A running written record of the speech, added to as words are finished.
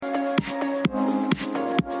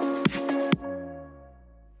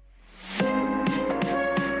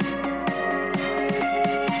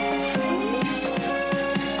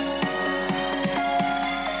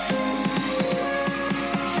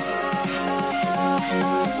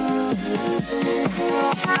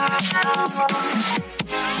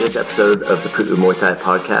This episode of the Pu'u Muay Thai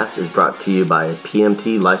podcast is brought to you by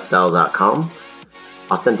PMTLifestyle.com,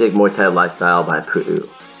 Authentic Muay Thai Lifestyle by Pu'u.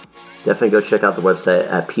 Definitely go check out the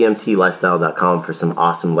website at PMTLifestyle.com for some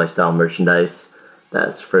awesome lifestyle merchandise.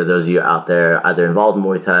 That's for those of you out there either involved in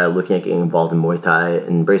Muay Thai, looking at getting involved in Muay Thai, and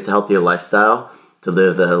embrace a healthier lifestyle to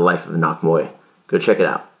live the life of Nak Muay. Go check it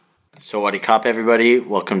out. So Wadi Kop, everybody.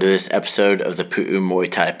 Welcome to this episode of the Pu'u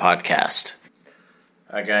Muay Thai podcast.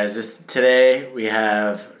 Alright guys, today we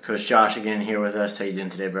have Coach Josh again here with us. How you doing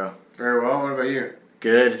today, bro? Very well. What about you?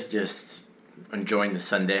 Good. Just enjoying the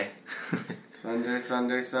Sunday. Sunday.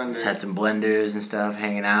 Just had some blenders and stuff,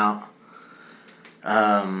 hanging out.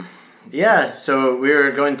 Yeah, so we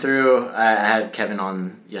were going through, I had Kevin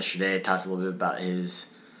on yesterday, talked a little bit about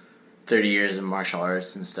his 30 years of martial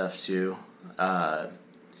arts and stuff too.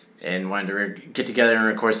 And wanted to get together and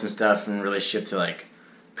record some stuff in relationship to like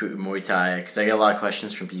Pu'u Muay Thai, because I get a lot of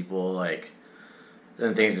questions from people, like,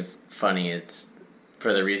 and things that's funny, it's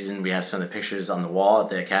for the reason we have some of the pictures on the wall at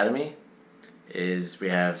the academy, is we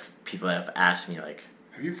have people that have asked me, like,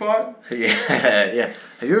 have you fought? yeah,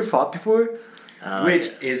 have you ever fought before? Which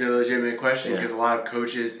is a legitimate question, because a lot of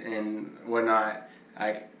coaches and whatnot,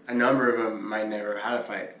 like, a number of them might never have had a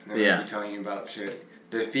fight, and they'll be telling you about shit,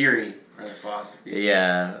 their theory or their philosophy.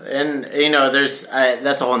 Yeah, and, you know, that's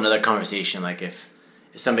a whole nother conversation, like, if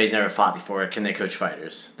somebody's never fought before, can they coach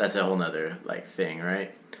fighters? That's a whole nother like thing,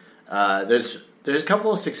 right? There's a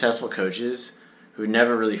couple of successful coaches who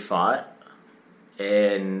never really fought,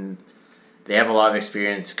 and they have a lot of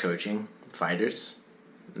experience coaching fighters.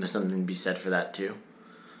 And there's something to be said for that too.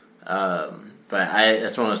 But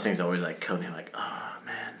that's one of those things that always like kill me. I'm like, oh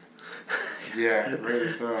man. Yeah, really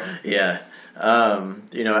so. Yeah.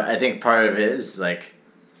 You know, I think part of it is like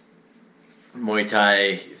Muay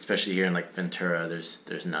Thai, especially here in like Ventura,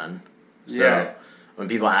 there's none. So when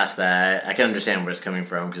people ask that, I can understand where it's coming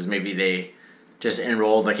from, because maybe they just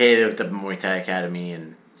enrolled, like, hey, they looked up Muay Thai Academy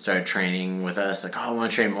and started training with us, like, oh, I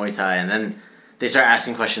want to train Muay Thai, and then they start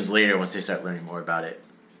asking questions later once they start learning more about it.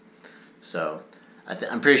 So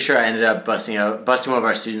I'm pretty sure I ended up busting one of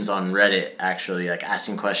our students on Reddit, actually, like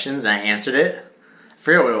asking questions, and I answered it. I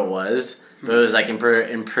forget what it was, but it was like in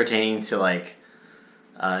pertaining to like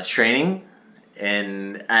training.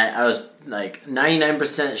 And I was like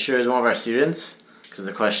 99% sure it was one of our students, because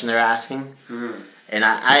the question they're asking. Mm-hmm. And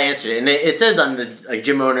I answered it. And it says on the like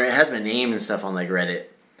gym owner, it has my name and stuff on like Reddit.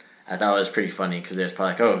 I thought it was pretty funny, because they was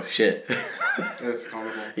probably like, oh, shit. That's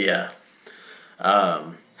comical. Yeah.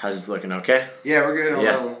 How's this looking? Okay? Yeah, we're good on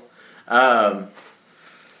level.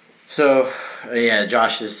 So, yeah,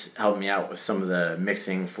 Josh has helped me out with some of the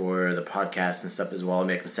mixing for the podcast and stuff as well,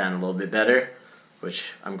 make them sound a little bit better,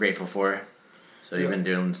 which I'm grateful for. So you've been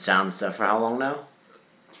doing sound stuff for how long now?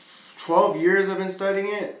 12 years I've been studying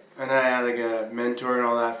it. And I had like a mentor and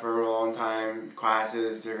all that for a long time.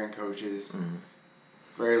 Classes, different coaches. Mm-hmm.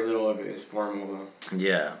 Very little of it is formal though.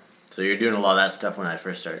 Yeah. So you're doing a lot of that stuff when I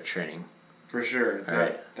first started training. For sure.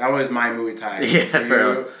 That was my Muay Thai. Yeah, for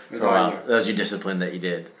a while. That was your discipline that you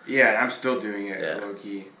did. Yeah, I'm still doing it, low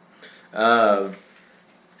key.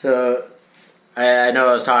 So I know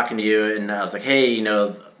I was talking to you, and I was like, hey, you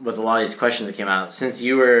know, with a lot of these questions that came out, since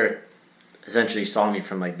you were essentially saw me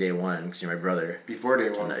from like day one, because you're my brother. Before day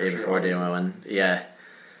one, before day one, yeah.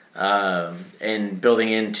 And building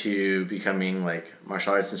into becoming like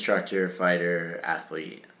martial arts instructor, fighter,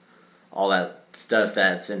 athlete, all that stuff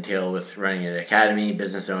that's entailed with running an academy,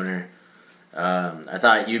 business owner. I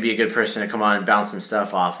thought you'd be a good person to come on and bounce some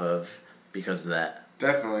stuff off of because of that.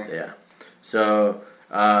 Definitely. Yeah. So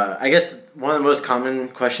I guess one of the most common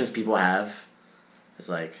questions people have is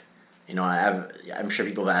like, you know, I'm sure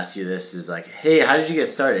people have asked you this, is like, hey, how did you get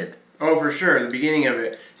started? Oh, for sure, the beginning of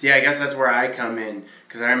it. So yeah, I guess that's where I come in,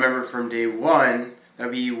 because I remember from day one,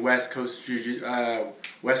 that'd be West Coast Jiu-Jitsu.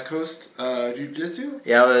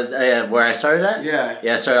 Yeah, where I started at? Yeah.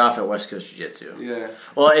 Yeah, I started off at West Coast Jiu-Jitsu. Yeah.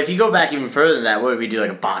 Well, if you go back even further than that, what would we do, like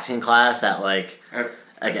a boxing class at like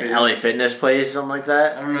an LA Fitness place, something like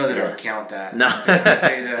that? I don't know that I would count that. No. I'd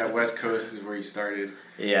say that West Coast is where you started.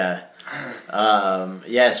 Yeah.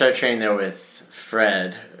 I started training there with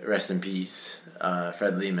Fred, rest in peace,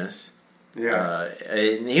 Fred Lemus. Yeah.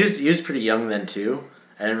 And he was pretty young then too.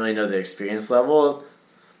 I didn't really know the experience level.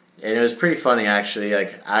 And it was pretty funny, actually.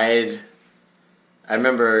 Like, I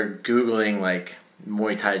remember Googling, like,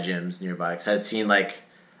 Muay Thai gyms nearby, because I'd seen, like,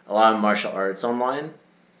 a lot of martial arts online.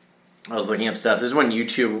 I was looking up stuff. This is when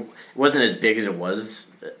YouTube wasn't as big as it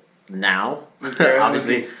was now.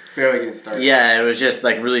 Obviously. Barely getting started. Yeah, it was just,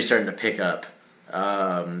 like, really starting to pick up.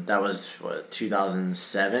 That was,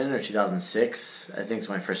 2007 or 2006, I think, is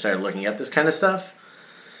when I first started looking at this kind of stuff.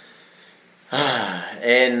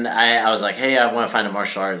 And I was like, hey, I want to find a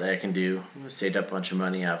martial art that I can do. Saved up a bunch of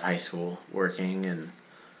money out of high school working, and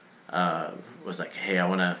was like, hey, I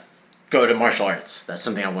want to go to martial arts. That's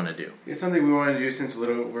something I want to do. It's something we wanted to do since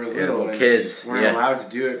we're little. And kids. Weren't allowed to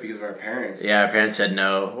do it because of our parents. Yeah, our parents said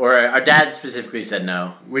no. Or our dad specifically said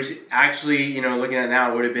no. Which actually, looking at it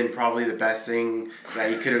now, would have been probably the best thing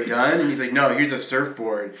that he could have done. And he's like, no, here's a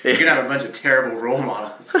surfboard. You're going to have a bunch of terrible role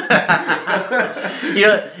models.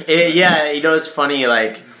 It's funny,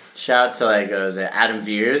 like, shout out to, like, was it Adam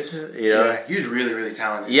Veers, Yeah, he was really, really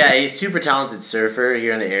talented. Yeah, he's super talented surfer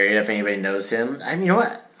here in the area, if anybody knows him. I mean, you know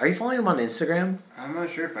what? Are you following him on Instagram? I'm not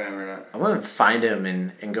sure if I am or not. I want to find him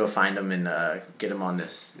and go find him and get him on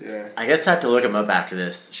this. Yeah. I guess I have to look him up after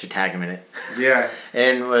this. Should tag him in it. Yeah.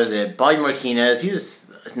 And what was it? Bobby Martinez. He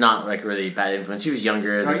was not like really bad influence. He was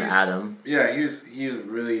younger than Adam. Yeah, he was a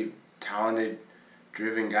really talented,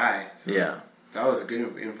 driven guy. So yeah. That was a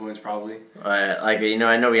good influence, probably.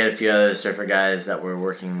 I know we had a few other surfer guys that were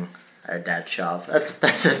working at our dad's shop.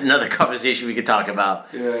 That's another conversation we could talk about.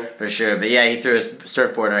 Yeah. For sure. But yeah, he threw a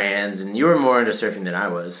surfboard in our hands, and you were more into surfing than I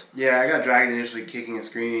was. Yeah, I got dragged initially kicking and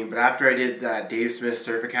screaming, but after I did that Dave Smith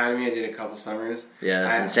Surf Academy, I did a couple summers. Yeah,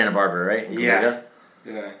 it's in Santa Barbara, right? Yeah.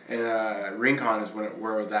 Yeah, and Rincon is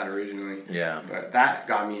where I was at originally. Yeah. But that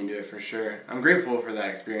got me into it for sure. I'm grateful for that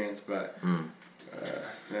experience, but...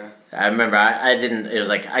 yeah. I remember I didn't. It was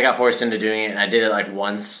like I got forced into doing it, and I did it like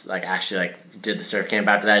once. Like actually, like did the surf camp.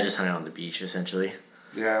 After that, I just hung out on the beach essentially.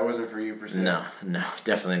 Yeah, it wasn't for you per se. No,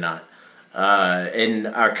 definitely not. And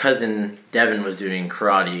our cousin Devin was doing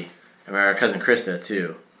karate, and our cousin Krista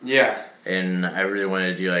too. Yeah. And I really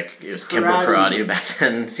wanted to do like it was Kempo karate back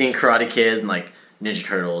then. Seeing Karate Kid and like Ninja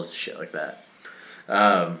Turtles, shit like that.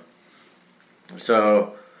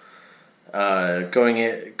 Going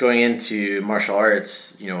into martial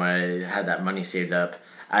arts, when I had that money saved up,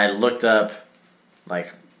 I looked up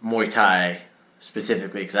like Muay Thai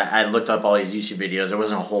specifically because I looked up all these YouTube videos. There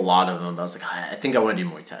wasn't a whole lot of them, but I was like, I think I want to do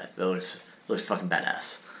Muay Thai. It looks fucking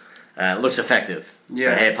badass. It looks effective.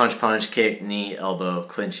 Yeah. So, hey, punch, kick, knee, elbow,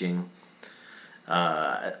 clinching.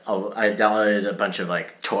 I downloaded a bunch of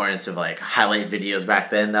like torrents of like highlight videos back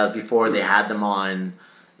then. That was before they had them on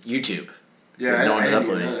YouTube. Yeah, no one was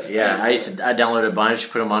uploading. Yeah, I downloaded a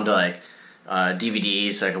bunch, put them onto like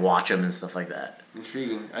DVDs so I could watch them and stuff like that.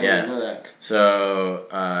 Intriguing. I didn't know that. So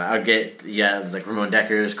I'd get there's like Ramon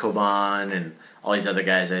Deckers, Koban, and all these other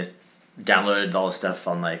guys. I downloaded all the stuff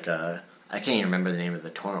on like I can't even remember the name of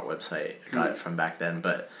the torrent website. I got it from back then,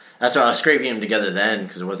 but that's why I was scraping them together then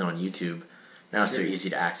because it wasn't on YouTube. Now it's so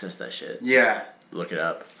easy to access that shit. Yeah, just look it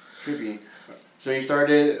up. Trippy. So you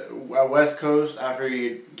started at West Coast after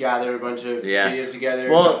you gathered a bunch of videos together?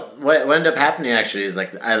 Well, what ended up happening actually is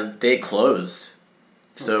like they closed.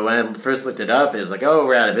 So when I first looked it up, it was like, oh,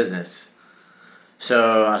 we're out of business.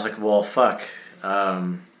 So I was like, well, fuck.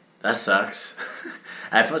 That sucks.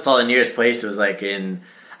 I saw the nearest place was like I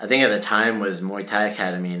think at the time was Muay Thai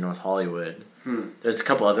Academy in North Hollywood. There's a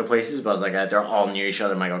couple other places, but I was like, they're all near each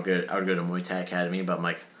other. I'm like, I would go to Muay Thai Academy, but I'm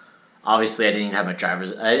like, obviously, I didn't even have my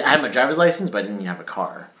driver's... I had my driver's license, but I didn't even have a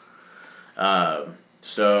car.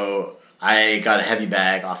 So I got a heavy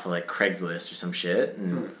bag off of, like, Craigslist or some shit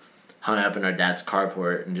and hung it up in our dad's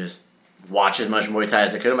carport and just watched as much Muay Thai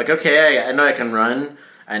as I could. I'm like, okay, I know I can run.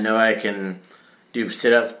 I know I can do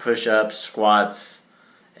sit-ups, push-ups, squats,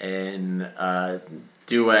 and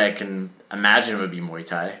do what I can imagine would be Muay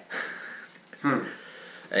Thai.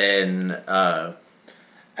 And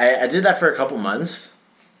I did that for a couple months.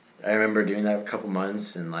 I remember doing that for a couple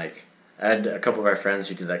months, and like I had a couple of our friends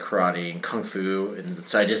who did like karate and kung fu, and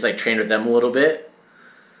so I just like trained with them a little bit.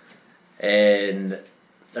 And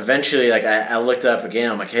eventually, like I looked up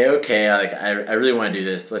again. I'm like, hey, okay, I really want to do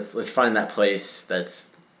this. Let's find that place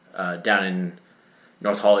that's down in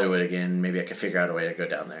North Hollywood again. Maybe I could figure out a way to go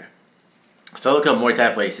down there. So I looked up Muay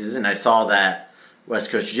Thai places, and I saw that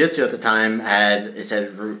West Coast Jiu Jitsu at the time it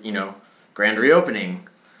said grand reopening.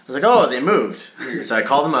 I was like, oh, they moved. So I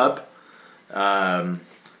called them up.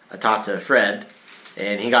 I talked to Fred,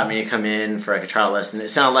 and he got me to come in for like a trial lesson. It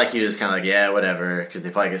sounded like he was kind of like, yeah, whatever, because they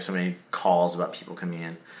probably get so many calls about people coming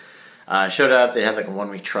in. Showed up. They had like a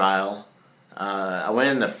 1-week trial. I went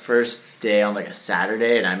in the first day on like a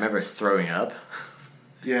Saturday, and I remember throwing up.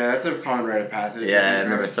 Yeah, that's a common rite of passage. Yeah, I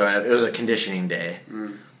remember throwing up. It was a conditioning day.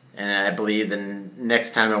 And I believe the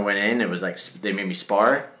next time I went in, it was like they made me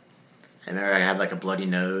spar. I remember I had like a bloody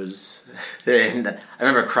nose. And I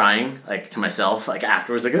remember crying like to myself like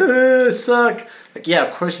afterwards, like, I suck. Like, yeah,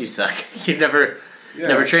 of course you suck. You've never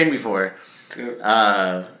trained before.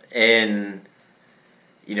 And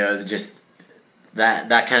just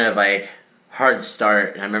that kind of like hard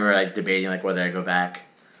start. And I remember like debating like whether I go back,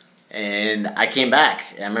 and I came back.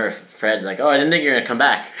 And I remember Fred like, "Oh, I didn't think you were gonna come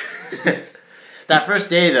back." That first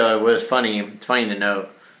day though, it was funny. It's funny to note.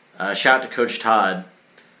 Shout out to Coach Todd,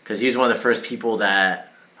 because he was one of the first people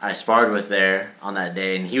that I sparred with there on that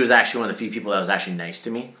day, and he was actually one of the few people that was actually nice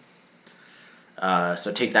to me.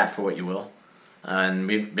 So take that for what you will. And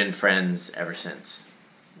we've been friends ever since.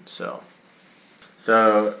 So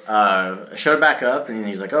I showed back up, and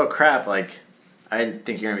he's like, "Oh crap! Like, I didn't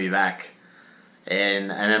think you're gonna be back."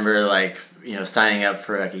 And I remember like signing up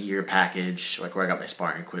for like a year package, like where I got my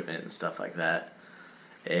sparring equipment and stuff like that.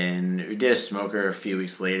 And we did a smoker a few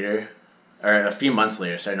weeks later, or a few months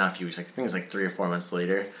later. Sorry, not a few weeks. Like, I think it was like 3 or 4 months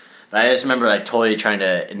later. But I just remember like totally trying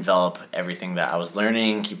to envelop everything that I was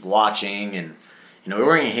learning, keep watching, and we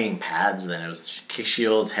weren't hitting pads then. It was kick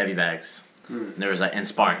shields, heavy bags, and there was like and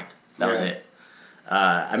sparring. That was it.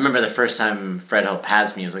 I remember the first time Fred held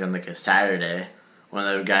pads for me. It was like on like a Saturday. One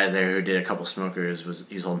of the guys there who did a couple smokers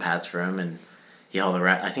he was holding pads for him, and he held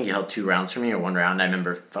I think he held 2 rounds for me, or 1 round. I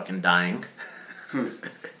remember fucking dying.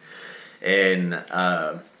 And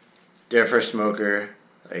did our first smoker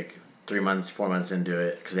like 3 months, 4 months into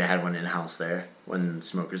it, because they had one in house there when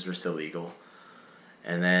smokers were still legal.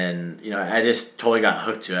 And then I just totally got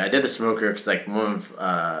hooked to it. I did the smoker because like one of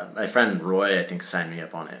my friend Roy, I think, signed me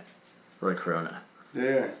up on it. Roy Corona.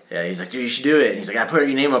 Yeah. Yeah, he's like, "Dude, you should do it." And he's like, "I put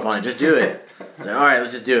your name up on it. Just do it." I was like, "All right,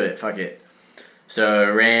 let's just do it. Fuck it." So I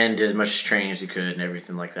ran, did as much training as we could, and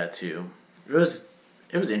everything like that too. It was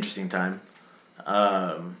an interesting time.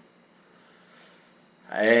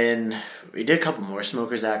 And we did a couple more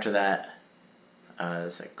smokers after that.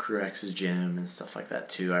 It's like Crew X's gym and stuff like that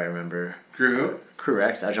too. I remember. Crew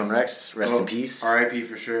Rex, Adjon Rex, rest in peace. R.I.P.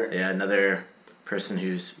 for sure. Yeah, another person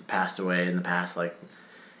who's passed away in the past like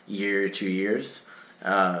year, 2 years.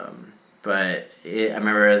 But I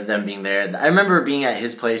remember them being there. I remember being at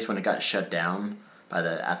his place when it got shut down by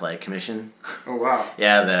the Athletic Commission. Oh, wow.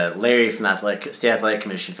 Yeah, the Larry from the State Athletic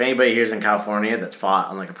Commission. If anybody here's in California that's fought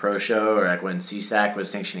on like a pro show, or like when CSAC was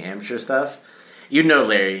sanctioning amateur stuff, you know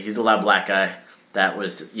Larry. He's a loud black guy that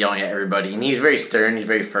was yelling at everybody, and he's very stern, he's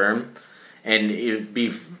very firm, and it'd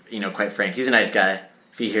be, quite frank, he's a nice guy.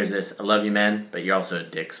 If he hears this, I love you, man, but you're also a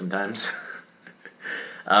dick sometimes.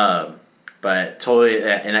 But totally,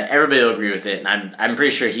 and everybody will agree with it, and I'm pretty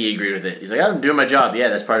sure he agreed with it. He's like, "I'm doing my job." Yeah,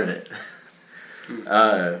 that's part of it.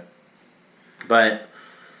 But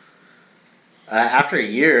after a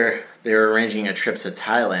year, they were arranging a trip to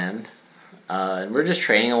Thailand, and we're just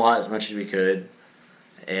training a lot as much as we could,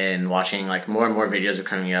 and watching like more and more videos were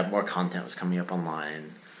coming up, more content was coming up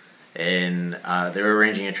online, and they were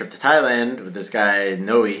arranging a trip to Thailand with this guy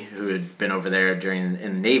Noe, who had been over there in the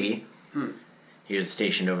Navy. He was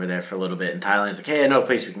stationed over there for a little bit in Thailand. He's like, "Hey, I know a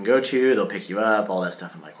place we can go to. They'll pick you up, all that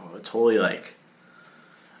stuff." I'm like, "Whoa, totally like,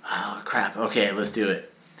 oh crap, okay, let's do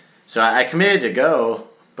it." So I committed to go,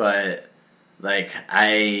 but like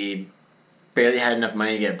I barely had enough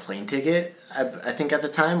money to get a plane ticket. I think at the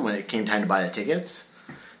time when it came time to buy the tickets,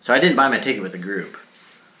 so I didn't buy my ticket with the group.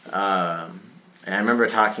 And I remember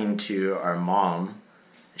talking to our mom.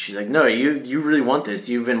 She's like, "No, you really want this.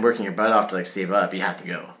 You've been working your butt off to like save up. You have to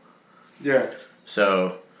go." Yeah.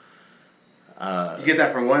 So you get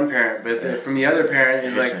that from one parent, but from the other parent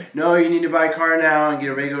is like, "No, you need to buy a car now and get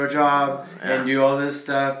a regular job and do all this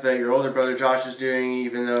stuff that your older brother Josh is doing,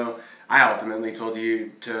 even though I ultimately told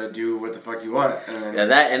you to do what the fuck you want."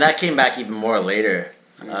 And that came back even more later.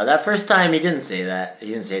 That first time he didn't say that. He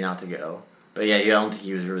didn't say not to go. But yeah, I don't think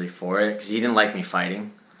he was really for it because he didn't like me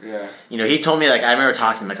fighting. Yeah. He told me, like, I remember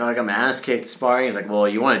talking to him, like, "Oh, I got my ass kicked sparring." He's like, "Well,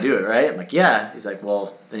 you want to do it, right?" I'm like, "Yeah." He's like,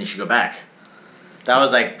 "Well, then you should go back." That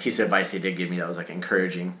was, like, a piece of advice he did give me that was, like,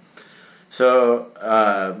 encouraging. So,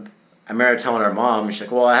 I remember telling our mom, she's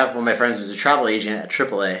like, "Well, I have one of my friends who's a travel agent at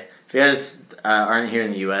AAA. If you guys aren't here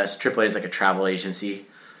in the U.S., AAA is, like, a travel agency,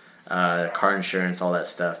 car insurance, all that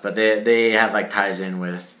stuff. But they have, like, ties in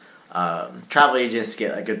with travel agents to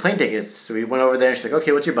get, like, good plane tickets. So we went over there, and she's like,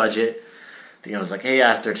 "Okay, what's your budget?" I think I was like, "Hey,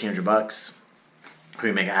 I have $1,300. Can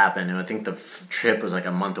we make it happen?" And I think the trip was like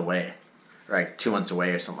a month away, or like 2 months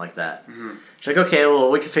away or something like that. Mm-hmm. She's like, "Okay,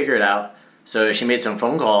 well, we can figure it out." So she made some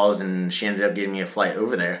phone calls, and she ended up getting me a flight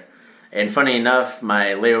over there. And funny enough,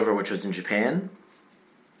 my layover, which was in Japan,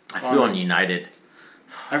 I flew on United.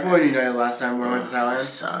 I flew on United last time when I went to Thailand. It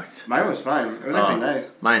sucked. Mine was fine. It was actually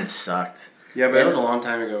nice. Mine sucked. Yeah, but it was a long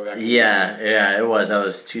time ago. Yeah, it was. That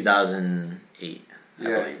was 2008. I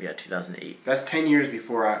believe, 2008. That's 10 years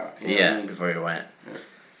before before we went. Yeah.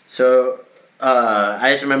 So, I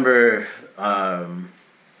just remember my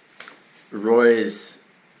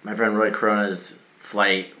friend Roy Corona's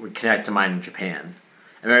flight would connect to mine in Japan.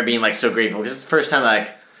 I remember being like so grateful because it's the first time like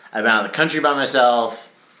I've been out of the country by myself.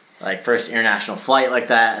 Like first international flight like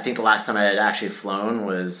that. I think the last time I had actually flown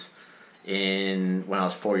was when I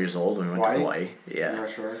was 4 years old when we went to Hawaii. Yeah. I'm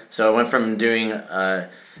not sure. So I went from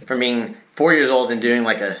being 4 years old and doing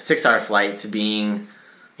like a 6-hour flight to being,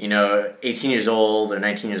 18 years old or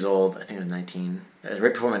 19 years old. I think it was 19. It was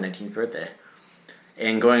right before my 19th birthday.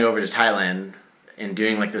 And going over to Thailand and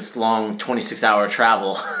doing like this long 26-hour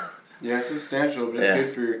travel. Yeah, it's substantial, but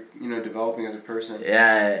it's good for developing as a person.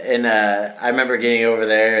 Yeah, and I remember getting over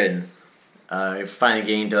there and finally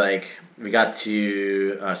getting to we got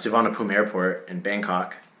to Suvarnabhumi Airport in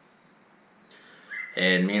Bangkok,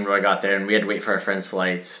 and me and Roy got there and we had to wait for our friends'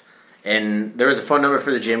 flights. And there was a phone number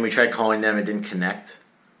for the gym. We tried calling them, it didn't connect,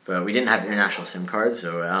 but we didn't have international SIM cards,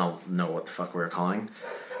 so I don't know what the fuck we were calling.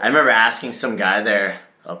 I remember asking some guy there.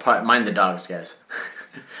 Mind the dogs, guys.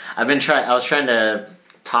 I was trying to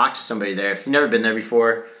talk to somebody there. If you've never been there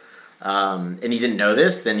before, and you didn't know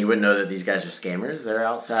this, then you wouldn't know that these guys are scammers. They're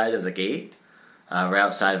outside of the gate. We're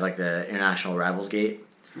outside of the international arrivals gate.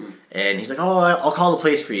 And he's like, "Oh, I'll call the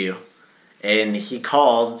place for you." And he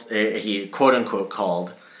called. He quote unquote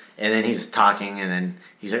called. And then he's talking, and then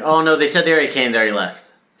he's like, "Oh no, they said they already came. They already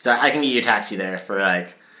left. So I can get you a taxi there for I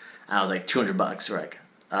was like $200." We're like,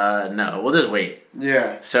 no, we'll just wait.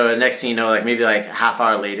 Yeah. So the next thing you know, maybe a half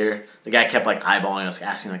hour later, the guy kept eyeballing us,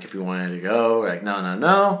 asking if we wanted to go. We're like,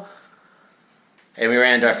 no. And we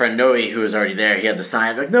ran into our friend Noe, who was already there. He had the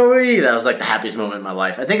sign, Noe. That was the happiest moment in my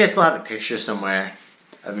life. I think I still have a picture somewhere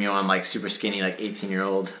of me on super skinny,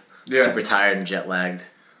 18-year-old, super tired and jet lagged.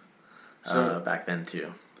 Back then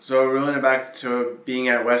too. So reeling back to being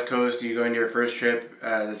at West Coast, you go into your first trip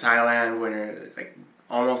to Thailand when you're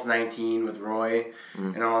almost 19 with Roy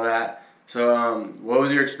and all that. So what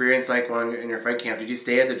was your experience like when in your fight camp? Did you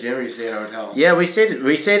stay at the gym or did you stay at a hotel? Yeah, we stayed at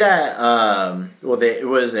it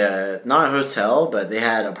was not a hotel, but they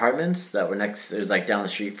had apartments that were next. It was down the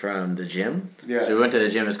street from the gym. Yeah. So we went to the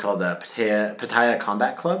gym. It's called the Pattaya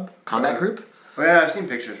Combat Group. Oh yeah, I've seen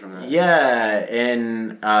pictures from that. Yeah,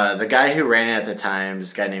 and the guy who ran it at the time,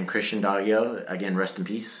 this guy named Christian Daggio, again, rest in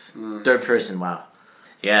peace. Third person, wow.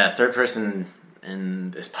 Yeah, third person in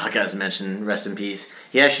this podcast mentioned, rest in peace.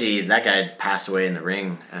 That guy passed away in the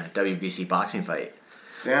ring at a WBC boxing fight.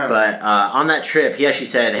 Damn. But on that trip, he actually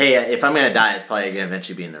said, "Hey, if I'm going to die, it's probably going to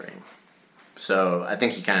eventually be in the ring." So I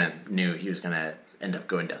think he kind of knew he was going to end up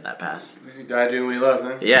going down that path. At least he died doing what he loved,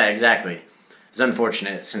 huh? Yeah, exactly. It's an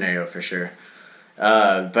unfortunate scenario for sure.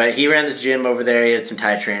 But he ran this gym over there. He had some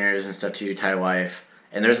Thai trainers and stuff too, Thai wife.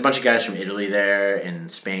 And there's a bunch of guys from Italy there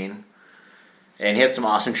and Spain. And he had some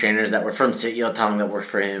awesome trainers that were from Sit Yotong that worked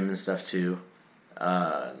for him and stuff too.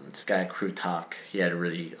 This guy, Kru Tak, he had a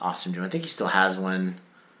really awesome gym. I think he still has one.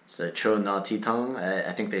 It's the Cho Na Titong.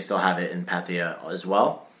 I think they still have it in Pattaya as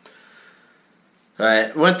well.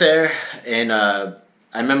 I went there and I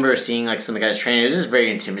remember seeing some of the guys training. It was just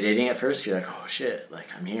very intimidating at first. You're like, oh shit,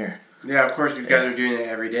 I'm here. Yeah, of course these guys are doing it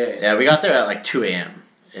every day. Yeah, we got there at 2 a.m.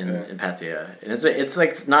 in Pattaya. And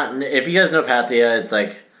it's not, if you guys know Pattaya, it's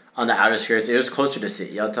on the outer skirts. It was closer to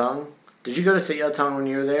Sit Yotong. Did you go to Sit Yotong when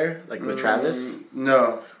you were there? With Travis?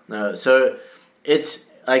 No. No. So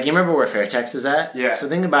it's you remember where Fairtex is at? Yeah. So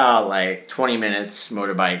think about 20 minutes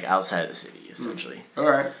motorbike outside of the city, essentially. All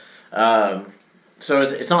right. So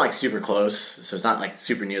it's not super close. So it's not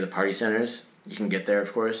super near the party centers. You can get there,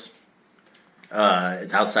 of course.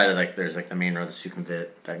 It's outside of there's the main road, the Sukhumvit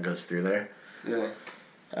that goes through there. Yeah.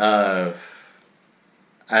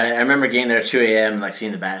 I remember getting there at 2 a.m.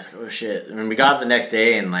 Seeing the bags, oh shit. And we got up the next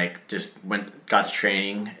day and just got to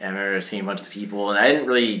training. And I remember seeing a bunch of people, and I didn't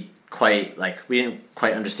really quite we didn't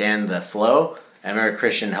quite understand the flow. I remember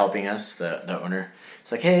Christian helping us, the owner.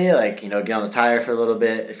 It's hey, get on the tire for a little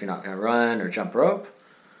bit if you're not gonna run or jump rope.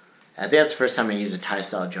 And I think that's the first time I used a Thai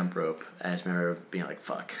style jump rope. I just remember being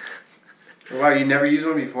fuck. Wow, you never used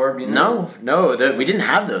one before? No, we didn't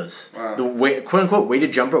have those. Wow. The quote-unquote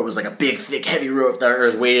weighted jump rope was a big, thick, heavy rope that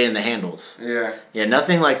was weighted in the handles. Yeah. Yeah,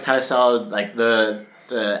 nothing like Thai style, the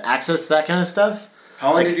access to that kind of stuff.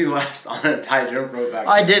 How long did you last on a Thai jump rope back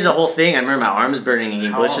then? I did the whole thing. I remember my arms burning and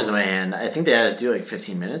getting blisters in my hand. I think they had us do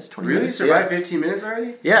 15 minutes, 20 minutes. Really? Survived 15 minutes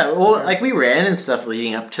already? Yeah, well, we ran and stuff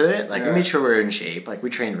leading up to it. We made sure we were in shape. We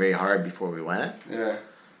trained very hard before we went. Yeah.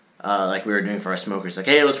 We were doing for our smokers.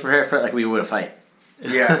 Hey, let's prepare for it we would a fight.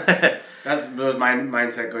 Yeah. That's my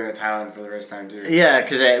mindset going to Thailand for the first time, too. Yeah,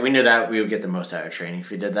 because we knew that we would get the most out of training if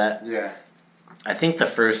we did that. Yeah. I think the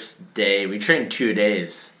first day, we trained 2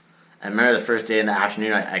 days. I remember the first day in the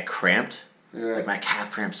afternoon, I cramped. Yeah. My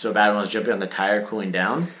calf cramped so bad when I was jumping on the tire, cooling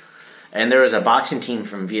down. And there was a boxing team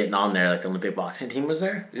from Vietnam there, the Olympic boxing team was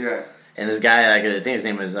there. Yeah. And this guy, like, I think his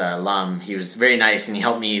name was Lam. He was very nice, and he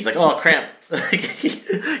helped me. He's like, "Oh, cramp!"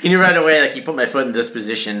 He knew right away. Like, he put my foot in this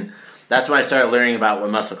position. That's when I started learning about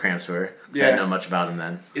what muscle cramps were. Yeah. I didn't know much about them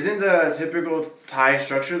then. Isn't the typical Thai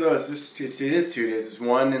structure though? It is 2 days. It's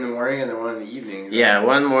one in the morning and then one in the evening. Yeah,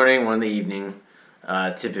 one in the morning, one in the evening,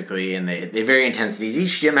 typically, and they vary intensities.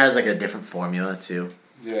 Each gym has like a different formula too.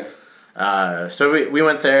 Yeah. So we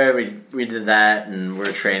went there. We did that, and we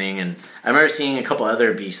were training. And I remember seeing a couple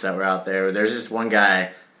other beasts that were out there. There's this one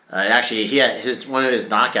guy. Actually, he had one of his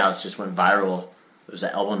knockouts just went viral. It was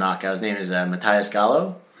an elbow knockout. His name is Matthias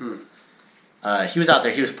Gallo. He was out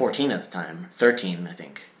there. He was 14 at the time, 13 I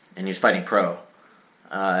think, and he was fighting pro.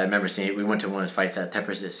 I remember seeing. We went to one of his fights at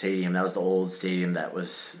Peppersit Stadium. That was the old stadium that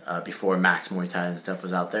was before Max Muay Thai and stuff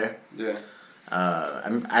was out there. Yeah.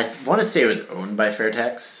 I want to say it was owned by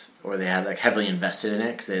Fairtex, or they had like heavily invested in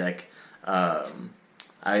it because they like.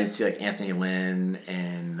 I would see like Anthony Lin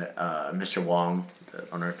and Mr. Wong, the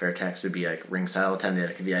owner of Fairtex, would be like ringside all the time. They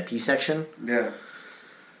had like a VIP section. Yeah.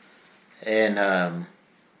 And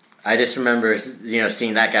I just remember,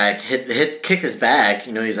 seeing that guy kick his bag.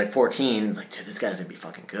 He's like 14. Like, dude, this guy's gonna be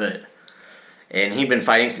fucking good. And he'd been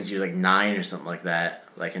fighting since he was like 9 or something like that,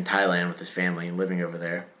 like in Thailand with his family and living over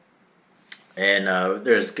there. And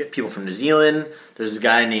there's people from New Zealand. There's this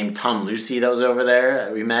guy named Tom Lucy that was over there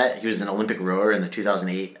that we met. He was an Olympic rower in the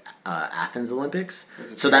 2008 Athens Olympics.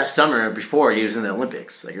 So that summer before, he was in the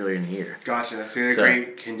Olympics, like earlier in the year. Gotcha. So he had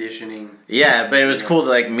great conditioning. Yeah, but it was cool to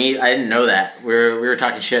like meet. I didn't know that. We were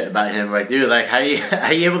talking shit about him. Like, dude, like how are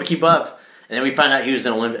you able to keep up? And then we found out he was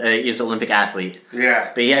an Olympic athlete.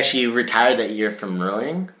 Yeah. But he actually retired that year from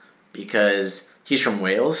rowing because he's from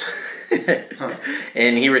Wales.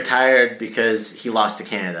 And he retired because he lost to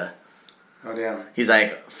Canada. Oh, damn. He's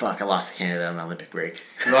like, fuck, I lost to Canada on my Olympic break.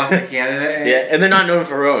 You lost to Canada? Yeah, and they're not known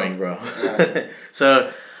for rowing, bro. Yeah.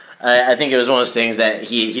 So I think it was one of those things that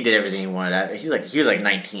he did everything he wanted. He was like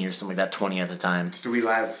 19 or something like that, 20 at the time. Just a wee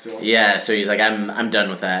lad still. Yeah, so he's like, I'm done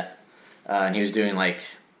with that. And he was doing like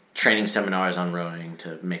training seminars on rowing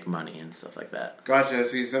to make money and stuff like that. Gotcha.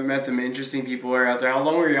 So you met some interesting people out there. How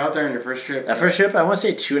long were you out there on your first trip? That first trip, I want to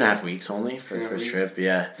say 2.5 weeks only for the first trip.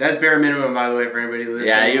 Yeah. That's bare minimum, by the way, for anybody listening.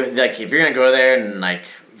 Yeah, if you're gonna go there and like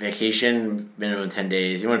vacation, minimum 10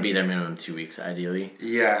 days. You want to be there minimum 2 weeks, ideally.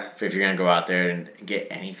 Yeah. If you're gonna go out there and get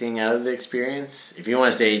anything out of the experience, if you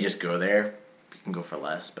want to say just go there, you can go for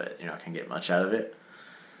less, but you're not gonna get much out of it.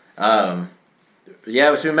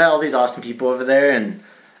 Yeah, so we met all these awesome people over there, and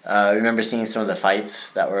I remember seeing some of the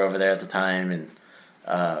fights that were over there at the time, and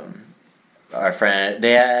our friend,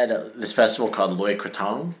 they had this festival called Loy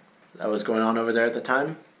Krathong that was going on over there at the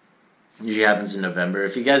time. It usually happens in November.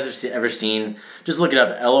 If you guys have ever seen, just look it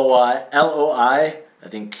up, Loi, I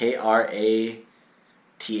think Krathong,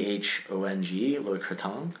 Loy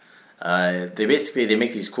Krathong. They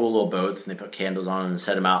make these cool little boats, and they put candles on them and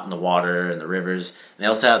set them out in the water and the rivers. And they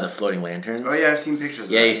also have the floating lanterns. Oh yeah, I've seen pictures.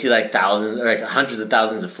 Yeah, you see like hundreds of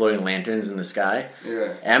thousands of floating lanterns in the sky.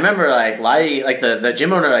 Yeah. And I remember the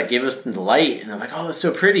gym owner like gave us the light, and I'm like, oh, it's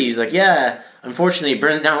so pretty. He's like, yeah, unfortunately, it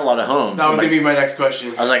burns down a lot of homes. That was gonna be my next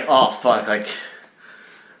question. I was like, oh fuck, like,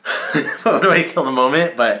 what do I kill the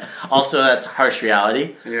moment? But also that's harsh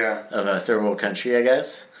reality. Yeah. Of a third world country, I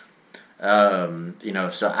guess.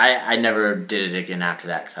 So I never did it again after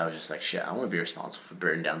that because I was just like, shit, I don't want to be responsible for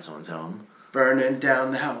burning down someone's home. Burning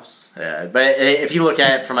down the house. Yeah, but if you look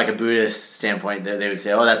at it from like a Buddhist standpoint, they would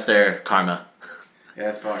say, oh, that's their karma. Yeah,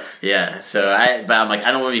 that's fucked. Yeah, but I'm like,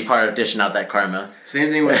 I don't want to be part of dishing out that karma. Same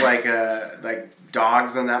thing with like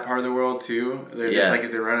dogs in that part of the world too. They're just like,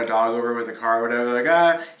 if they run a dog over with a car or whatever, they're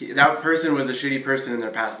like, that person was a shitty person in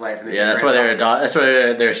their past life. And that's why they're a dog. That's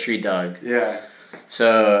why they're a street dog. Yeah.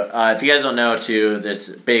 So, if you guys don't know, too, there's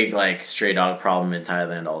a big, like, stray dog problem in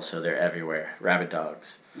Thailand also. They're everywhere. Rabid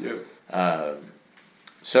dogs. Yep.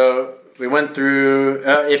 So, we went through...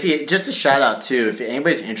 just a shout-out, too. If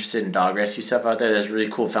anybody's interested in dog rescue stuff out there, there's a really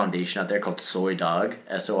cool foundation out there called Soy Dog.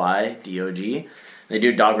 SOIDOG. They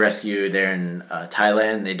do dog rescue there in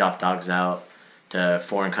Thailand. They adopt dogs out to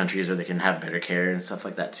foreign countries where they can have better care and stuff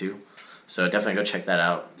like that, too. So, definitely go check that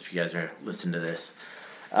out if you guys are listening to this.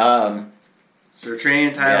 So we're training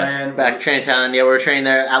in Thailand. Yeah, training in Thailand. Yeah, we were training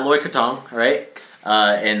there at Loy Krathong, right?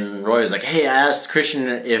 And Roy was like, hey, I asked Christian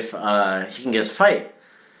if he can get us a fight.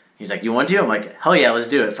 He's like, you want to? I'm like, hell yeah, let's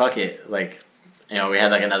do it. Fuck it. Like, we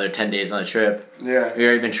had like another 10 days on the trip. Yeah. We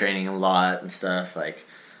already been training a lot and stuff.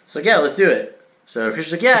 So yeah, let's do it. So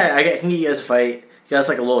Christian's like, yeah, I can get you guys a fight. He got us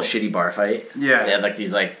like a little shitty bar fight. Yeah. They had like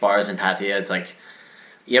these like bars in Pattaya. It's like,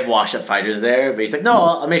 you have washed-up fighters there, but he's like, no,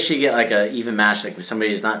 I'll make sure you get like a even match, like with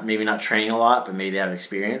somebody who's maybe not training a lot, but maybe they have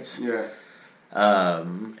experience. Yeah.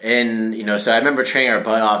 And, you know, so I remember training our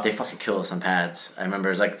butt off. They fucking killed us on pads. I remember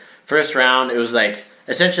it was like, first round, it was like,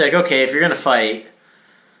 essentially like, okay, if you're going to fight,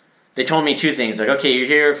 they told me two things. Like, okay, you're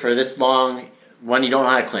here for this long. One, you don't know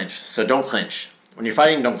how to clinch, so don't clinch. When you're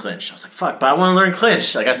fighting, don't clinch. I was like, fuck, but I want to learn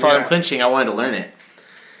clinch. Like, I saw them clinching, I wanted to learn it.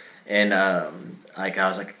 And, like, I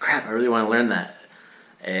was like, crap, I really want to learn that.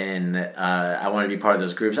 And I wanted to be part of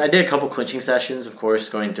those groups. I did a couple clinching sessions, of course,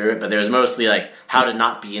 going through it, but there was mostly like how to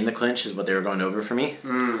not be in the clinch is what they were going over for me.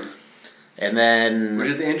 And then, which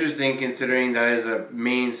is interesting considering that is a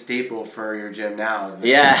main staple for your gym now.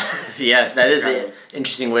 Yeah, that is an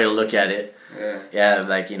interesting way to look at it. Yeah,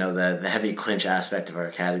 like, you know, the heavy clinch aspect of our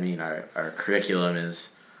academy and our curriculum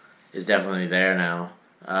is definitely there now.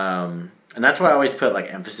 And that's why I always put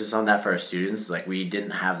like emphasis on that for our students. Like, we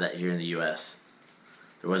didn't have that here in the U.S.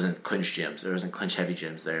 There wasn't clinch gyms. There wasn't clinch heavy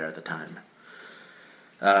gyms there at the time.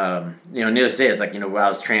 You know, needless to say, it's like, you know, when I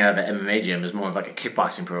was training out of an MMA gym, it was more of like a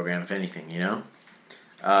kickboxing program, if anything, you know?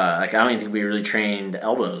 Like, I don't even think we really trained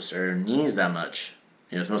elbows or knees that much.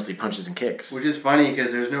 You know, it's mostly punches and kicks. Which is funny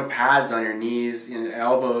because there's no pads on your knees and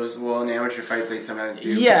elbows. Well, in amateur fights, they sometimes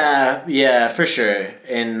do. Yeah, for sure.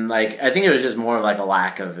 And, like, I think it was just more of like a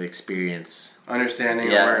lack of experience.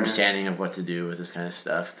 Understanding of what to do with this kind of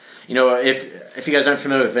stuff. You know, if you guys aren't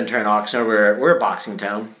familiar with Ventura and Oxnard, we're a boxing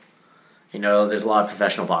town. You know, there's a lot of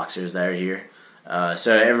professional boxers that are here.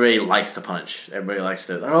 So everybody likes to punch. Everybody likes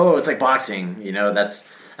to, it's like boxing. You know, that's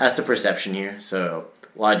the perception here. So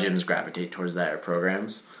a lot of gyms gravitate towards that or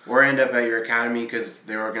programs. Or end up at your academy because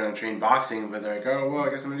they were going to train boxing, but they're like, oh, well, I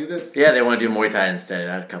guess I'm going to do this. Yeah, they want to do Muay Thai instead.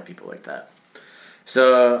 I had a couple people like that.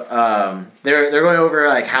 So they're going over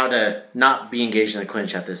like how to not be engaged in the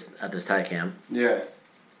clinch at this Thai camp. Yeah.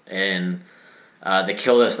 And they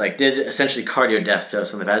killed us, like, did essentially cardio death to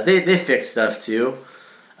us on the pads. They fixed stuff too,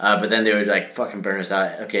 but then they would like fucking burn us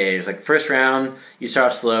out. Okay, it was like first round, you start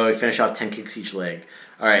off slow, you finish off 10 kicks each leg.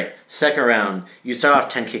 All right, second round, you start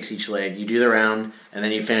off 10 kicks each leg, you do the round, and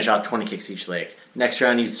then you finish off 20 kicks each leg. Next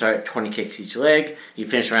round, you start 20 kicks each leg, you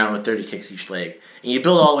finish around with 30 kicks each leg. And you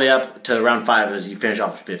build all the way up to round 5 as you finish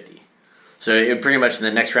off with 50. So it pretty much in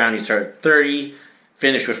the next round, you start 30,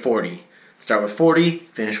 finish with 40. Start with 40,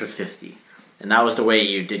 finish with 50. And that was the way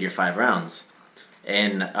you did your 5 rounds.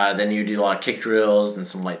 And then you do a lot of kick drills and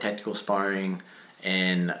some light technical sparring.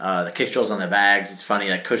 And the kick drills on the bags, it's funny,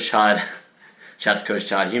 like Coach Todd, shout out to Coach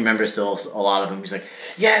Todd, he remembers still a lot of them. He's like,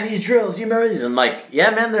 yeah, these drills, you remember these? I'm like, yeah,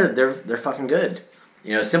 man, they're fucking good.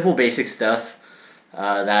 You know, simple basic stuff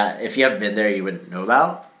that if you haven't been there, you wouldn't know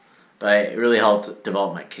about. But it really helped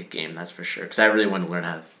develop my kick game, that's for sure. Because I really wanted to learn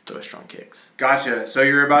how to throw strong kicks. Gotcha. So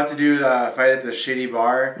you're about to do a fight at the shitty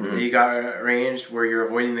bar that you got arranged where you're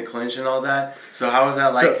avoiding the clinch and all that. So how was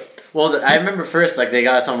that like? I remember first, like, they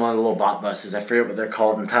got us on one of the little bot buses. I forget what they're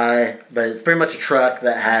called in Thai. But it's pretty much a truck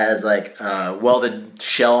that has, like, a welded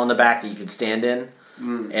shell on the back that you can stand in.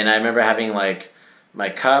 And I remember having, like, my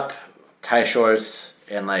cup, Thai shorts,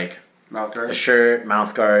 and, like, mouth guard? A shirt,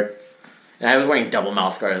 mouth guard. And I was wearing double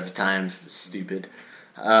mouth guard at the time. Stupid.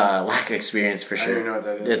 Lack of experience for sure. I don't even know what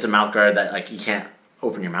that is. It's a mouth guard that, like, you can't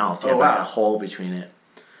open your mouth. You have like a hole between it.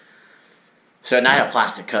 So, and I had a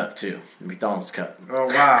plastic cup too, a McDonald's cup. Oh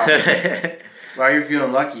wow! Wow, you're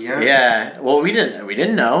feeling lucky, huh? Yeah. Well, we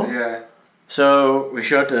didn't know. Yeah. So we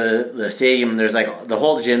showed up to the stadium. There's like the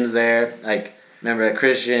whole gym's there. Like, remember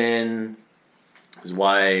Christian, his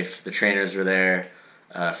wife, the trainers were there.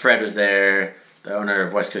 Fred was there. The owner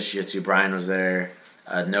of West Coast Jiu-Jitsu, Brian, was there.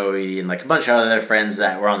 Noe and like a bunch of other friends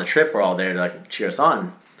that were on the trip were all there to like cheer us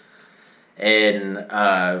on. And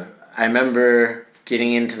I remember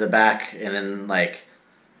getting into the back, and then like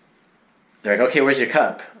they're like, "Okay, where's your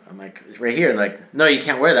cup?" I'm like, "It's right here." And like, "No, you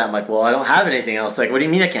can't wear that." I'm like, "Well, I don't have anything else." Like, "What do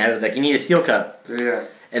you mean I can't have it?" Like, "You need a steel cup." Yeah.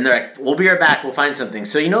 And they're like, "We'll be right back. We'll find something."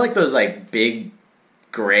 So you know, like those like big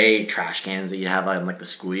gray trash cans that you have on like the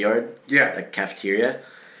schoolyard, like cafeteria.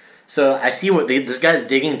 So I see this guy's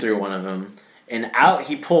digging through one of them, and out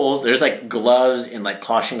he pulls. There's like gloves and like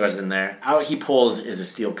claw shin guards in there. Out he pulls is a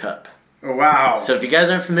steel cup. Oh wow! So if you guys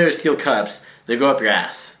aren't familiar with steel cups, they go up your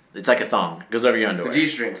ass. It's like a thong. It goes over your underwear. It's a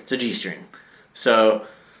G-string. It's a G-string. So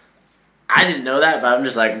I didn't know that, but I'm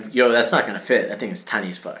just like, yo, that's not gonna fit. That thing is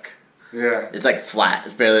tiny as fuck. Yeah. It's like flat.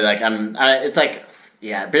 It's barely like it's like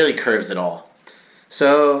it barely curves at all.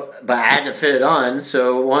 So, but I had to fit it on.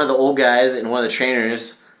 So one of the old guys and one of the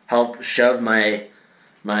trainers helped shove my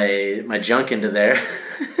junk into there.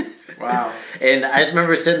 Wow. And I just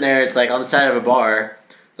remember sitting there. It's like on the side of a bar,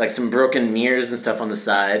 like some broken mirrors and stuff on the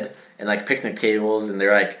side, and like picnic tables, and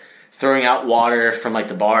they're like throwing out water from like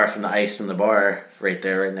the bar, from the ice from the bar right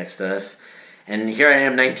there, right next to us. And here I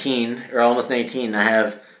am, 19 or almost 19. I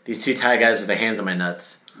have these two Thai guys with their hands on my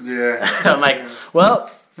nuts. Yeah. I'm like, well,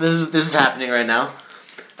 this is happening right now.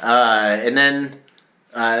 And then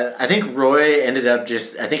I think Roy ended up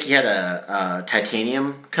I think he had a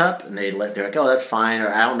titanium cup, and they're like, oh, that's fine. Or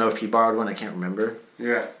I don't know if he borrowed one. I can't remember.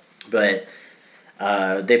 Yeah. But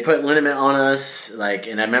they put liniment on us, like,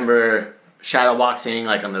 and I remember shadow boxing,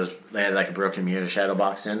 like on those. They had like a broken mirror to shadow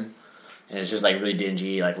box in, and it's just like really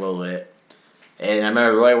dingy, like low lit. And I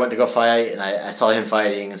remember Roy went to go fight, and I saw him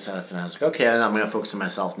fighting and stuff, and I was like, okay, I'm going to focus on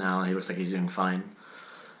myself now. He looks like he's doing fine.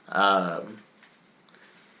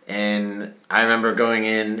 And I remember going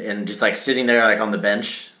in and just like sitting there like on the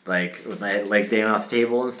bench, like with my legs dangling off the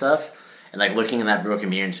table and stuff, and like looking in that broken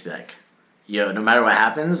mirror and just be like, yo, no matter what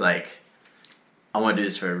happens, like, I want to do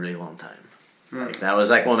this for a really long time. Like, that was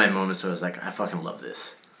like one of my moments where I was like, I fucking love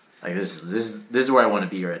this. Like, this is where I want to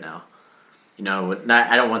be right now. You know,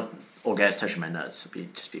 I don't want old guys touching my nuts,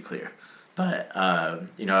 just be clear. But,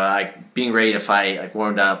 you know, like, being ready to fight, like,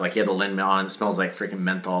 warmed up, like, he had the liniment on, it smells like freaking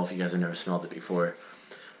menthol if you guys have never smelled it before.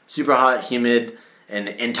 Super hot, humid, and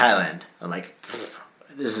in Thailand. I'm like,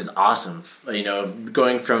 this is awesome. You know,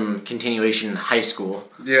 going from continuation high school.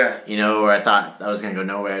 Yeah. You know, where I thought I was going to go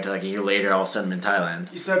nowhere to like a year later, all of a sudden I'm in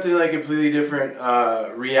Thailand. You stepped in like a completely different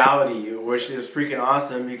reality, which is freaking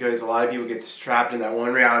awesome because a lot of people get trapped in that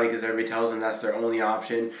one reality because everybody tells them that's their only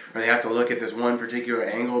option or they have to look at this one particular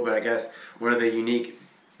angle. But I guess one of the unique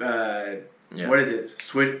what is it?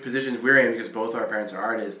 Switch positions we're in because both our parents are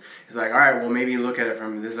artists. It's like, all right, well, maybe look at it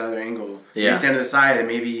from this other angle. Yeah. Maybe stand to the side, and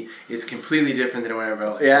maybe it's completely different than whatever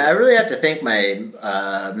else. Yeah, I really have to thank my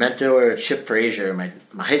mentor, Chip Frazier, my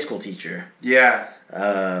high school teacher. Yeah.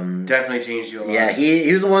 Definitely changed you a lot. Yeah,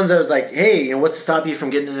 he was the ones that was like, hey, you know, what's to stop you from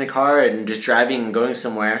getting in a car and just driving and going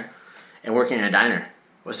somewhere and working in a diner?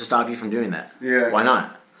 What's to stop you from doing that? Yeah. Why not?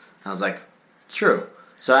 And I was like, true.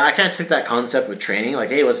 So I kind of took that concept with training,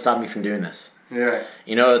 like, hey, what's to stop me from doing this? Yeah.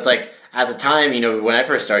 You know, it's like, at the time, you know, when I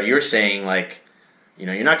first started, you were saying, like, you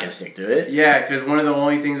know, you're not going to stick to it. Yeah, because one of the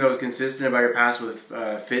only things that was consistent about your past with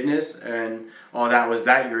fitness and all that was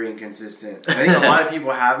that you're inconsistent. I think a lot of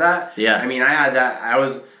people have that. Yeah. I mean, I had that. I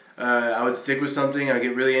would stick with something, I would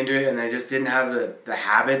get really into it, and I just didn't have the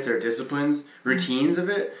habits or disciplines, routines of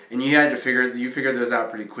it, and you figured those out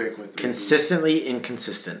pretty quick with consistently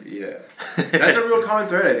inconsistent. Yeah. That's a real common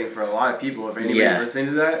thread, I think, for a lot of people. If anybody's listening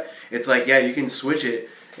to that, it's like, yeah, you can switch it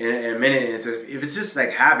in a minute, and if it's just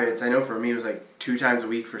like habits. I know for me it was like 2 times a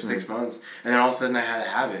week for 6 months, and then all of a sudden I had a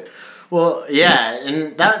habit. Well, yeah,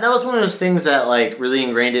 and that was one of those things that like really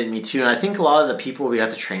ingrained it in me too, and I think a lot of the people we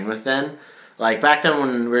had to train with then, like back then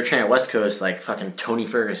when we were training at West Coast, like fucking Tony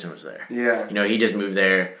Ferguson was there. Yeah. You know, he just moved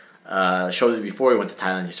there shortly before we went to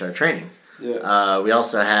Thailand. He started training. Yeah. We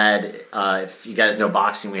also had, if you guys know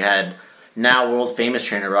boxing, we had now world famous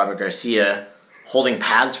trainer Robert Garcia holding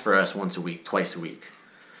pads for us once a week, twice a week.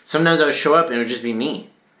 Sometimes I would show up and it would just be me,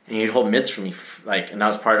 and he'd hold mitts for me, and that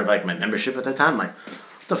was part of like my membership at the time. I'm like,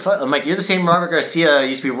 what the fuck? I'm like, you're the same Robert Garcia,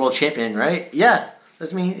 used to be world champion, right? Yeah,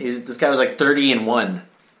 that's me. This guy was like 30-1.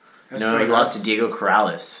 You know, he lost to Diego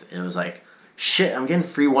Corrales. And it was like, shit, I'm getting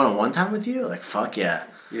free one-on-one time with you? Like, fuck yeah.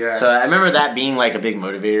 Yeah. So I remember that being like a big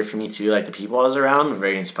motivator for me too. Like the people I was around were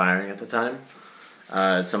very inspiring at the time.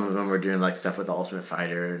 Some of them were doing like stuff with the Ultimate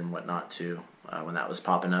Fighter and whatnot too, when that was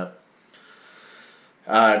popping up.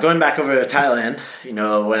 Going back over to Thailand, you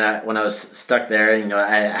know, when I was stuck there, you know,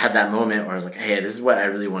 I had that moment where I was like, hey, this is what I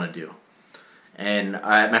really want to do. And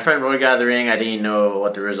my friend Roy got out of the ring. I didn't know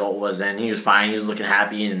what the result was then. He was fine. He was looking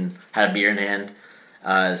happy and had a beer in hand.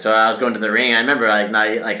 So I was going to the ring. I remember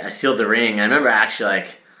I sealed the ring. I remember actually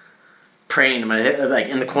like praying to my like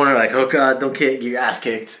in the corner, like, oh God, don't get your ass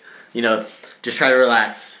kicked. You know, just try to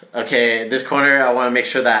relax. Okay, this corner, I want to make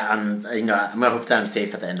sure that I'm gonna hope that I'm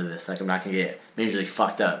safe at the end of this. Like I'm not gonna get majorly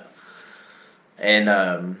fucked up.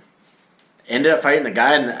 And ended up fighting the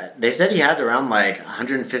guy, and they said he had around like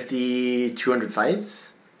 150, 200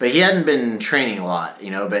 fights, but he hadn't been training a lot, you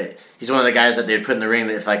know. But he's one of the guys that they'd put in the ring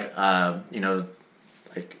that if like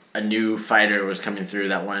like a new fighter was coming through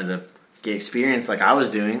that wanted to get experience, like I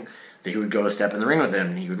was doing, that he would go a step in the ring with him,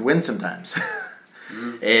 and he would win sometimes.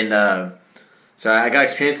 And so I got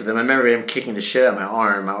experience with him. I remember him kicking the shit out of my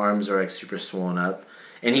arm. My arms were like super swollen up,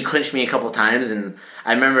 and he clinched me a couple times, and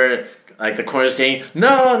I remember like the corner saying,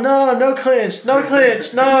 no clinch, no,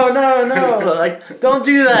 like, don't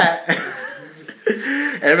do that.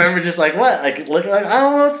 And I remember just like, what? Like, look, like, I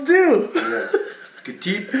don't know what to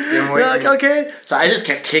do. Yeah. Like, okay. So I just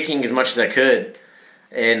kept kicking as much as I could.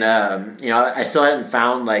 And, I still hadn't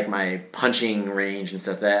found like my punching range and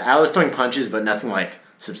stuff that I was throwing punches, but nothing like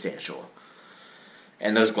substantial.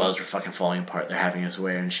 And those gloves were fucking falling apart. They're having us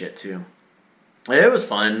wear and shit too. It was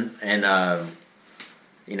fun, and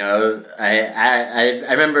you know, I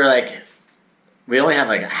remember like we only had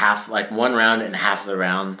like one round and half of the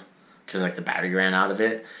round because like the battery ran out of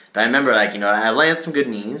it. But I remember like, you know, I landed some good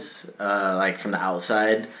knees like from the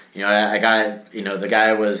outside. You know, I got, you know, the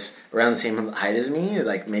guy was around the same height as me,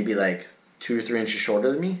 like maybe like 2 or 3 inches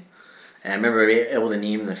shorter than me. And I remember being able to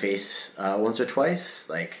knee him in the face once or twice,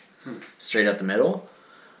 like straight up the middle.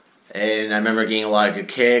 And I remember getting a lot of good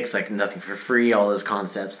kicks, like nothing for free, all those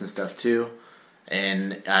concepts and stuff too.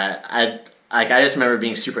 And I just remember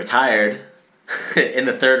being super tired in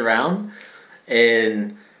the third round.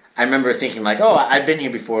 And I remember thinking like, oh, I've been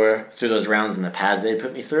here before through those rounds in the pads they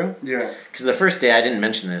put me through. Yeah. Because the first day, I didn't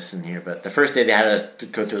mention this in here, but the first day they had us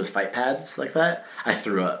go through those fight pads like that, I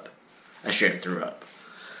threw up. I straight up threw up.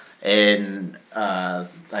 And I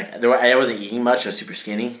wasn't eating much. I was super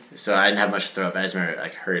skinny, so I didn't have much to throw up. I just remember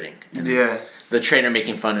like hurting. And yeah. The trainer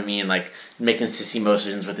making fun of me and like making sissy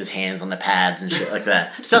motions with his hands on the pads and shit like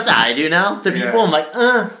that. Stuff that I do now to people. Yeah. I'm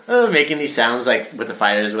like, making these sounds like with the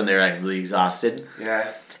fighters when they're like really exhausted.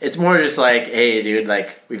 Yeah. It's more just like, hey, dude,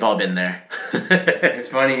 like we've all been there. It's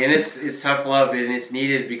funny, and it's tough love, and it's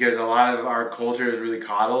needed because a lot of our culture is really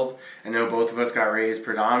coddled. I know both of us got raised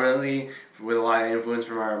predominantly with a lot of influence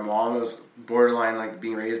from our mom. It was borderline like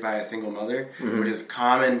being raised by a single mother, which is a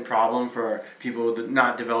common problem for people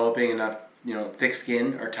not developing enough, you know, thick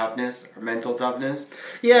skin or toughness or mental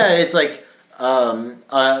toughness. Yeah, it's like,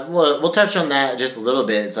 we'll touch on that just a little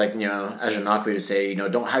bit. It's like, you know, as Janakwe would say, you know,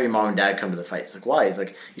 don't have your mom and dad come to the fight. It's like, why? He's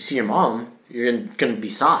like, you see your mom, you're going to be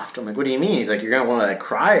soft. I'm like, what do you mean? He's like, you're going to want to like,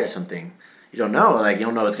 cry or something. You don't know. Like, you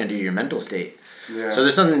don't know what's going to do to your mental state. Yeah. So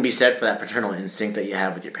there's something to be said for that paternal instinct that you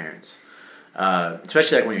have with your parents.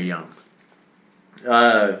 Especially like when you're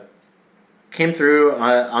young. Came through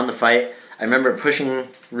on the fight. I remember pushing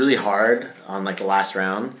really hard on like the last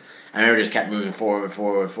round. I remember just kept moving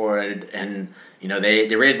forward, and you know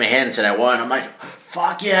they raised my hand and said I won. I'm like,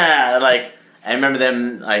 fuck yeah! Like I remember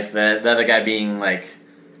them like the other guy being like,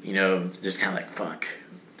 you know, just kind of like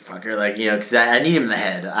fucker, like, you know, because I need him in the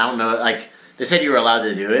head. I don't know, like they said you were allowed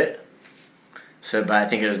to do it. So, but I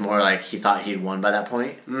think it was more like he thought he'd won by that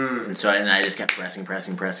point. And so I just kept pressing.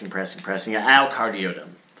 I out-cardioed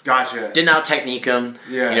him. Gotcha. Didn't out-technique him.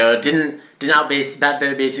 Yeah. You know, didn't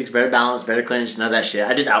better basics, better balance, better clinch, none of that shit.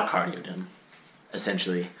 I just out-cardioed him,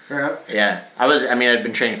 essentially. Fair enough. Yeah. I'd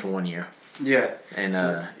been training for 1 year. Yeah. And,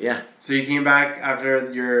 yeah. So you came back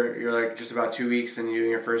after you're like just about 2 weeks and you doing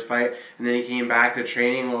your first fight, and then you came back to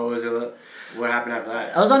training. What was it? What happened after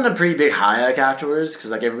that? I was on a pretty big high, like, afterwards,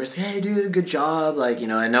 because, like, everybody's like, hey, dude, good job. Like, you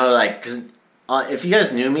know, I know, like, because if you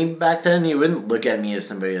guys knew me back then, you wouldn't look at me as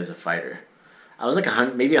somebody as a fighter. I was,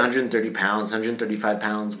 like, maybe 130 pounds, 135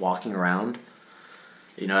 pounds walking around.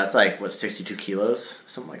 You know, that's, like, what, 62 kilos?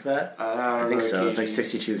 Something like that? I think so. It's, like,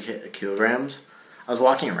 62 kilograms. I was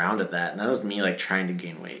walking around at that, and that was me, like, trying to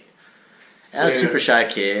gain weight. And I was a super shy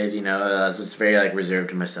kid, you know. I was just very, like, reserved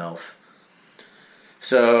to myself.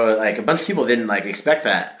 So, like, a bunch of people didn't, like, expect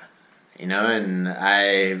that, you know, and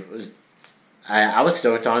I was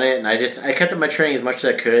stoked on it, and I kept up my training as much as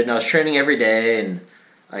I could, and I was training every day, and,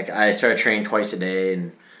 like, I started training twice a day,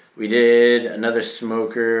 and we did another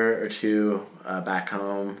smoker or two back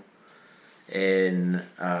home, and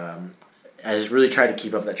I just really tried to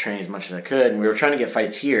keep up that training as much as I could, and we were trying to get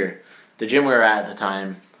fights here. The gym we were at the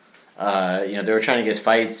time, you know, they were trying to get us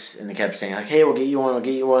fights, and they kept saying, like, hey, we'll get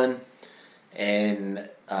you one. And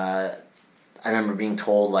I remember being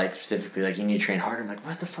told, like, specifically, like, you need to train harder. I'm like,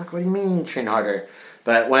 what the fuck? What do you mean train harder?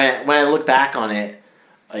 But when I look back on it,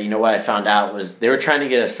 you know, what I found out was they were trying to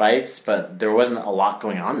get us fights, but there wasn't a lot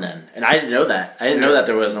going on then. And I didn't know that. I didn't know that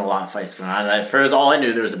there wasn't a lot of fights going on. For all I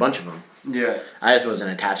knew, there was a bunch of them. Yeah. I just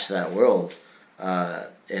wasn't attached to that world.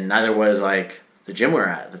 And neither was, like, the gym we were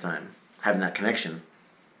at the time, having that connection.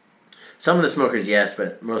 Some of the smokers, yes,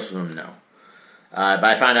 but most of them, no. But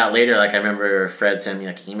I found out later, like, I remember Fred sent me,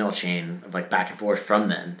 like, an email chain of, like, back and forth from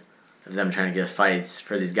then of them trying to get fights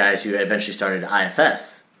for these guys who eventually started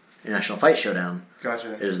IFS, International Fight Showdown.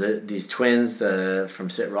 Gotcha. It was these twins from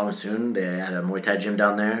Sit Ramasoon. They had a Muay Thai gym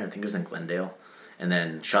down there. I think it was in Glendale. And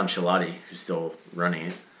then Sean Shalati, who's still running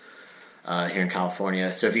it here in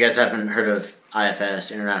California. So if you guys haven't heard of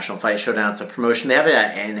IFS, International Fight Showdown, it's a promotion. They have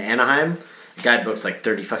it in Anaheim. The guy books, like,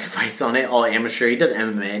 30 fucking fights on it, all amateur. He does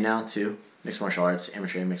MMA now, too. Mixed martial arts,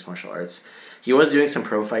 amateur and mixed martial arts. He was doing some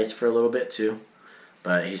pro fights for a little bit too,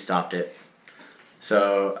 but he stopped it.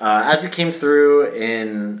 So as we came through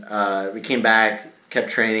and we came back, kept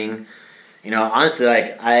training, you know, honestly,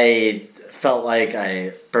 like, I felt like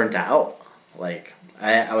I burnt out. Like,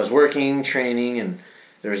 I was working, training, and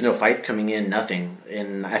There was no fights coming in, nothing.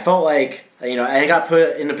 And I felt like, I got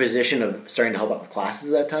put in a position of starting to help out with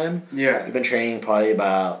classes at that time. Yeah. I've been training probably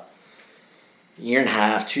about a year and a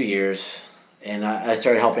half, 2 years. And I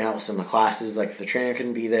started helping out with some of the classes, like if the trainer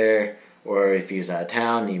couldn't be there, or if he was out of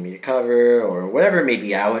town, needed me to cover, or whatever it may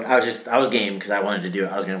be. I was game because I wanted to do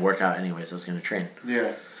it. I was going to work out anyways. I was going to train.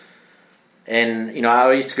 Yeah. And,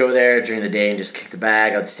 I used to go there during the day and just kick the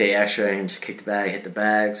bag. I'd stay extra and just kick the bag, hit the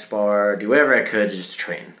bag, spar, do whatever I could just to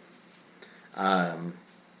train. And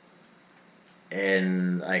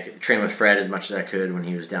I train with Fred as much as I could when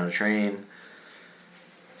he was down to train.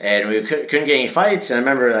 And we couldn't get any fights. And I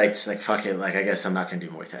remember, fuck it. I guess I'm not going to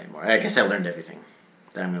do Muay Thai anymore. I guess I learned everything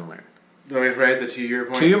that I'm going to learn. Are we right at the 2-year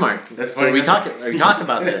point? 2-year mark. That's funny. So we talked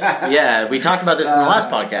about this. Yeah, we talked about this in the last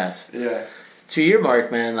podcast. Yeah. 2-year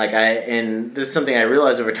mark, man. And this is something I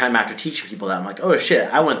realized over time after teaching people that I'm like, oh shit,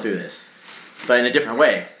 I went through this, but in a different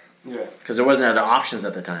way. Yeah. Because there wasn't other options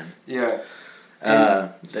at the time. Yeah.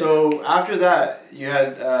 So after that, you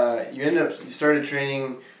started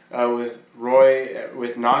training with Roy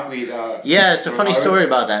with Knockweed. Yeah, it's a funny story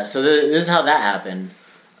about that. So this is how that happened.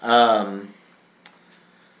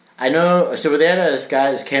 I know, so they had this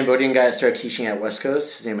Cambodian guy that started teaching at West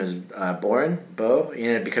Coast. His name was Bo. He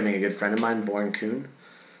ended up becoming a good friend of mine, Boren Kuhn.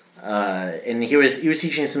 And he was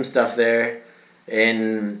teaching some stuff there.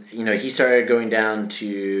 And, he started going down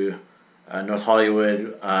to North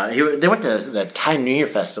Hollywood. They went to the Thai New Year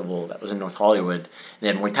Festival that was in North Hollywood. And they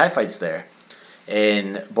had Muay Thai fights there.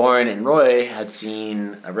 And Boren and Roy had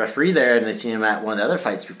seen a referee there, and they'd seen him at one of the other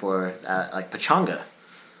fights before, Pachanga.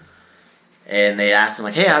 And they asked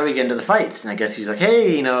him, hey, how do we get into the fights? And I guess he's like,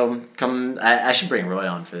 hey, come... I should bring Roy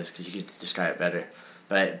on for this because he could describe it better.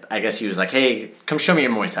 But I guess he was like, hey, come show me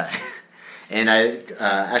your Muay Thai. And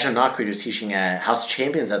Ashton Knockweed was teaching at House of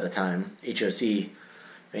Champions at the time, HOC. If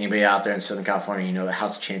anybody out there in Southern California, the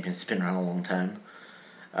House of Champions has been around a long time.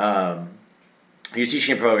 He was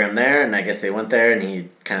teaching a program there, and I guess they went there, and he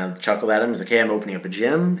kind of chuckled at him. He's like, hey, I'm opening up a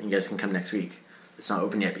gym, and you guys can come next week. It's not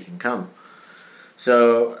open yet, but you can come.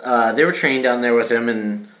 So they were training down there with him,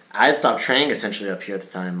 and I had stopped training essentially up here at the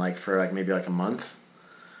time, for maybe a month.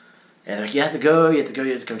 And they're like, you have to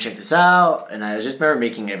come check this out. And I just remember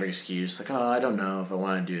making every excuse, I don't know if I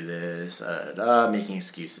want to do this, making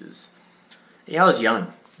excuses. I was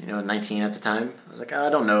young, 19 at the time. I was like,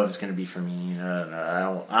 I don't know if it's going to be for me.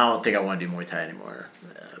 I don't think I want to do Muay Thai anymore.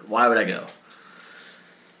 Why would I go?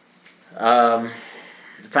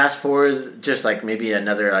 Fast forward just maybe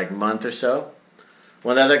another month or so.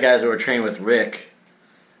 One of the other guys that were training with Rick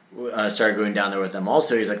started going down there with them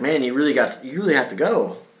also. He's like, man, you really have to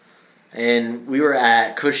go. And we were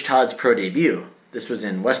at Coach Todd's pro debut. This was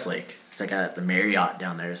in Westlake. It's at the Marriott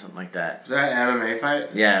down there or something like that. Was that an MMA fight?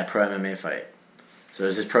 Yeah, pro MMA fight. So it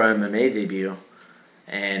was his pro MMA debut.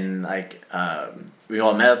 And we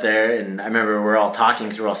all met up there, and I remember we're all talking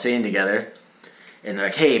because we're all sitting together. And they're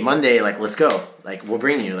like, hey, Monday, let's go. We'll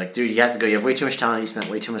bring you. Dude, you have to go. You have way too much talent. You spent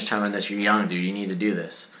way too much time on this. You're young, dude. You need to do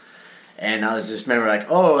this. And I was just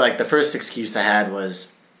remember the first excuse I had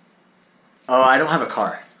was, I don't have a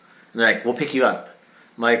car. And they're like, we'll pick you up.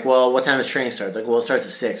 I'm like, well, what time does training start? They're like, well, it starts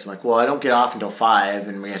at 6. I'm like, well, I don't get off until 5,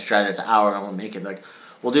 and we're going to try this hour, and I won't make it. They're like,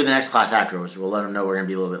 we'll do the next class afterwards. We'll let them know we're going to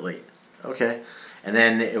be a little bit late. Okay. And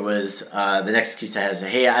then it was, the next excuse I had is,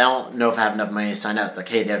 hey, I don't know if I have enough money to sign up. Like,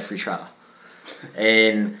 hey, they have a free trial.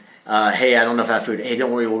 And, hey, I don't know if I have food. Hey,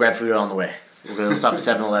 don't worry, we'll grab food on the way. We'll stop at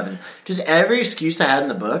 7-Eleven. Just every excuse I had in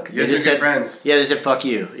the book. You just said friends. Yeah, they said, fuck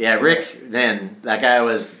you. Yeah, Rick, then, that guy he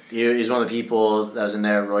was one of the people that was in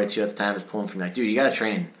there. Roy, too, at the time, was pulling for me. Dude, you gotta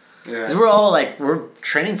train. Yeah. Because we're all, we're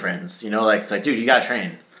training friends. It's dude, you gotta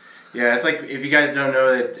train. Yeah, it's if you guys don't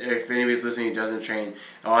know that, if anybody's listening who doesn't train,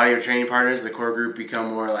 a lot of your training partners, the core group,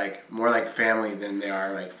 become more like family than they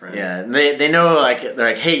are friends. Yeah, and they know they're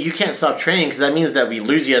like, hey, you can't stop training because that means that we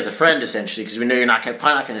lose you as a friend essentially because we know you're probably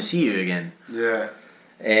not going to see you again. Yeah.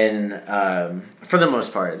 And for the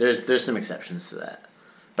most part, there's some exceptions to that,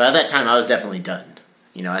 but at that time I was definitely done.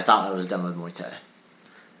 I thought I was done with Muay Thai.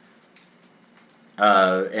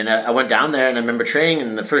 And I went down there and I remember training,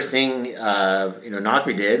 and the first thing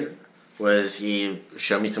Knockweed did was he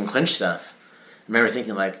showed me some clinch stuff. I remember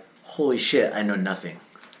thinking holy shit, I know nothing.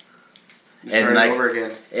 And over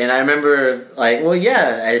again. And I remember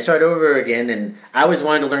I started over again, and I always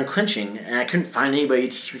wanted to learn clinching, and I couldn't find anybody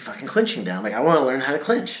to teach me fucking clinching down. I want to learn how to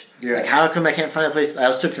clinch. Yeah. How come I can't find a place? I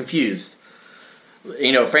was so confused.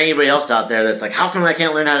 For anybody else out there that's how come I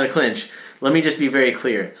can't learn how to clinch? Let me just be very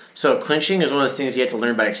clear. So clinching is one of those things you have to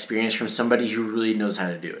learn by experience from somebody who really knows how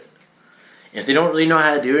to do it. If they don't really know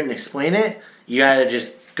how to do it and explain it, you gotta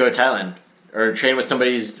just go to Thailand or train with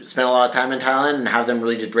somebody who's spent a lot of time in Thailand and have them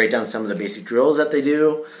really just break down some of the basic drills that they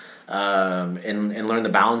do, and learn the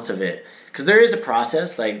balance of it. Because there is a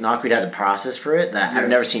process, like Knockwheat had a process for it that I've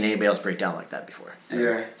never seen anybody else break down like that before.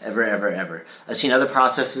 Ever. I've seen other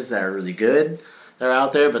processes that are really good that are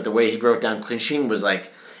out there, but the way he broke down clinching was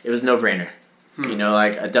like, it was no-brainer. You know,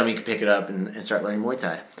 like a dummy could pick it up and start learning Muay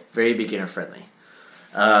Thai. Very beginner friendly.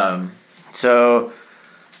 So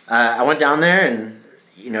I went down there, and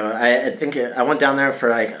you know, I think I went down there for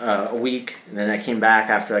like a week, and then I came back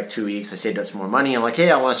after like 2 weeks. I saved up some more money. I'm like,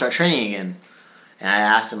 hey, I want to start training again. And I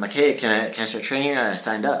asked him like, hey, can I start training? And I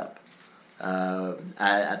signed up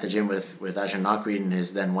at the gym with Ajahn Knockwheat and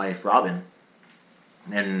his then wife Robin.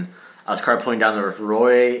 And I was carpooling down there with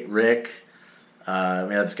Roy, Rick. We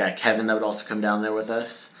had this guy Kevin that would also come down there with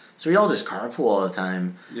us. So we all just carpool all the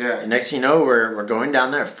time. Yeah. And next thing you know, we're going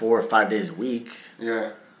down there 4 or 5 days a week.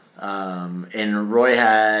 Yeah. And Roy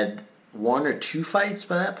had 1 or 2 fights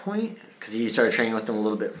by that point, because he started training with them a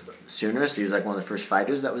little bit sooner. So he was like one of the first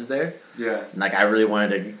fighters that was there. Yeah. And like I really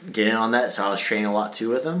wanted to get in on that, so I was training a lot too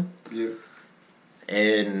with him. Yeah.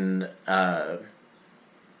 And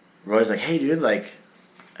Roy's like, hey dude, like,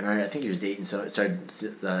 I think he was dating, so I started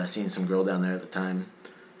seeing some girl down there at the time.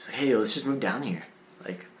 He's like, hey, let's just move down here.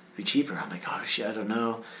 Like, it'd be cheaper. I'm like, oh shit, I don't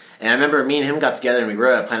know. And I remember me and him got together and we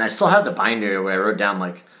wrote a plan. I still have the binder where I wrote down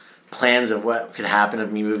like plans of what could happen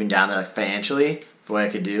of me moving down there, like financially, for what I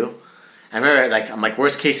could do. I remember, like, I'm like,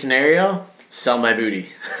 worst case scenario, sell my booty.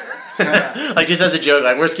 Like, just as a joke,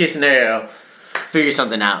 like, worst case scenario, figure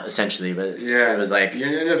something out, essentially. But it was like, you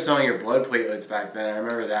ended up selling your blood platelets back then. I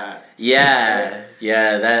remember that. Yeah.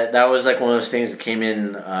 That was like one of those things that came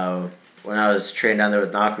in when I was training down there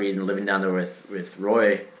with Knockwheat and living down there with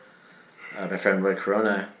Roy, my friend Roy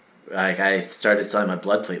Corona. Like, I started selling my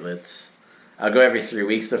blood platelets. I'll go every 3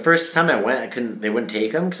 weeks. The first time I went, they wouldn't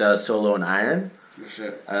take them because I was so low in iron.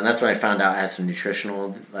 Shit. And that's when I found out I had some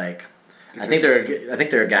nutritional, like, I think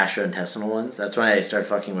they're gastrointestinal ones. That's when I started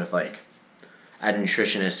fucking with, like, I had a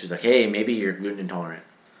nutritionist who's like, hey, maybe you're gluten intolerant.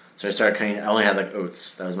 So I started cutting. I only had like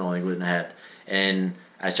oats. That was my only gluten I had. And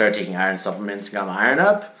I started taking iron supplements, got my iron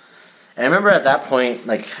up. And I remember at that point,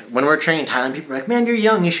 like, when we were training Thailand, people were like, man, you're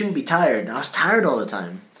young, you shouldn't be tired. And I was tired all the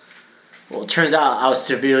time. Well, it turns out I was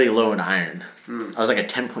severely low in iron. I was like a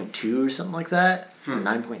 10.2 or something like that,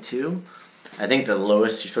 9.2. I think the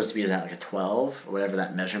lowest you're supposed to be is at like a 12, or whatever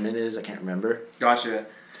that measurement is. I can't remember. Gotcha.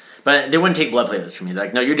 But they wouldn't take blood platelets from me. They're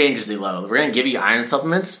like, no, you're dangerously low. We're going to give you iron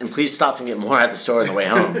supplements, and please stop and get more at the store on the way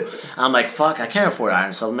home. I'm like, fuck, I can't afford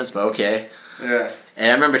iron supplements, but okay. Yeah. And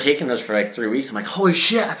I remember taking those for like 3 weeks. I'm like, holy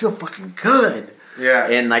shit, I feel fucking good. Yeah.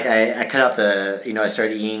 And like I cut out I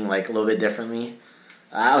started eating like a little bit differently.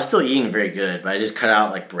 I was still eating very good, but I just cut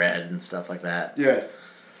out like bread and stuff like that. Yeah.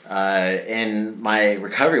 And my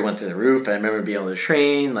recovery went through the roof. I remember being able to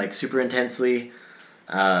train like super intensely.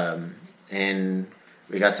 And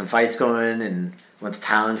we got some fights going and went to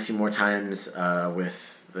Thailand a few more times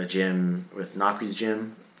with the gym, with Knockwheat's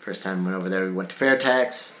gym. First time we went over there, we went to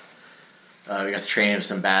Fairtex. We got to train with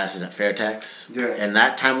some badasses at Fairtex. Yeah. And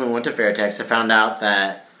that time we went to Fairtex, I found out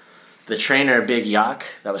that the trainer, Big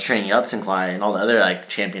Yak, that was training Yeltsin and all the other like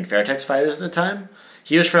champion Fairtex fighters at the time,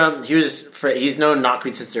 he's known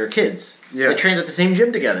Knockwheat since they were kids. Yeah. They trained at the same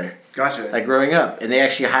gym together. Gotcha. Like growing up. And they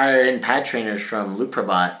actually hired in pad trainers from Luke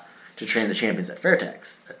Prabat to train the champions at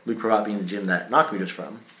Fairtex. Luke Prabat being the gym that Knockwheat was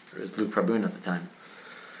from. It was Luke Praboon at the time.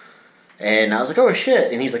 And I was like, oh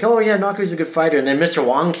shit. And he's like, oh yeah, Knockwheat's a good fighter. And then Mr.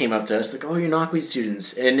 Wong came up to us, like, oh, you're Knockwheat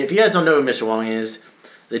students. And if you guys don't know who Mr. Wong is,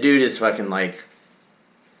 the dude is fucking like,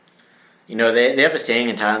 you know, they have a saying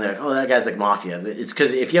in Thailand, they're like, oh, that guy's like mafia. But it's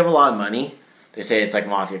because if you have a lot of money, they say it's like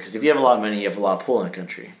mafia. Because if you have a lot of money, you have a lot of pull in the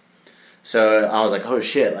country. So I was like, oh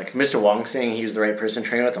shit. Like, Mr. Wong saying he was the right person to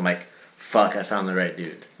train with, I'm like, fuck, I found the right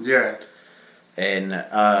dude. Yeah. And,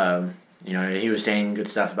 you know, he was saying good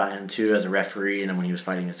stuff about him too as a referee and when he was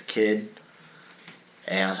fighting as a kid.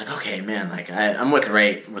 And I was like, okay, man, like, I'm with the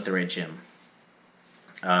right gym.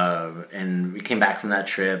 And we came back from that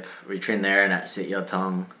trip. We trained there and at Sit Yeo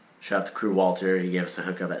Tong. Shout out to Crew Walter. He gave us a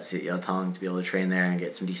hookup at Sit Yeo Tong to be able to train there and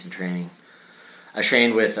get some decent training. I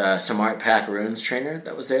trained with Samart Pakaroon's trainer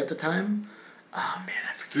that was there at the time. Oh, man,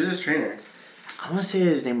 I forget. Who's his trainer? I want to say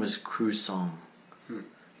his name was Cruz Song.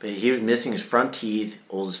 But he was missing his front teeth,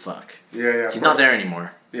 old as fuck. Yeah. He's not there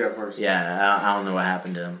anymore. Yeah, of course. Yeah, I don't know what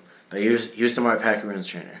happened to him. But he was Samart Pakaroon's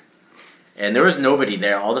trainer. And there was nobody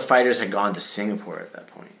there. All the fighters had gone to Singapore at that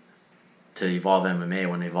point to Evolve MMA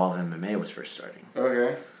when Evolve MMA was first starting.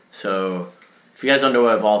 Okay. So, if you guys don't know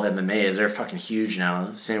what Evolve MMA is, they're fucking huge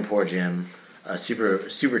now. Singapore gym, a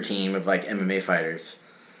super team of like MMA fighters.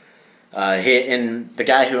 And the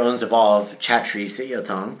guy who owns Evolve, Chatri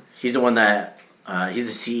Sitayotong, he's the one that he's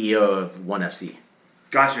the CEO of ONE FC.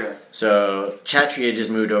 Gotcha. So Chatri had just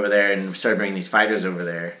moved over there and started bringing these fighters over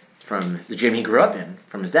there from the gym he grew up in,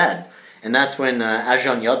 from his dad. And that's when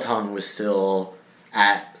Ajahn Yotong was still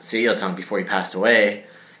at Sitayotong before he passed away.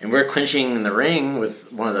 And we're clinching in the ring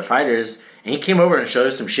with one of the fighters, and he came over and showed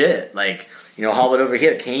us some shit. Like, hobbled over, he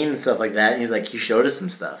had a cane and stuff like that, and he showed us some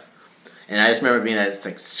stuff. And I just remember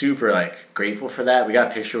being super grateful for that. We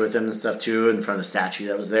got a picture with him and stuff too in front of the statue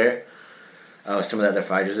that was there. Some of the other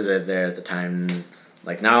fighters that were there at the time.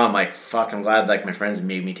 Like, now I'm like, fuck, I'm glad my friends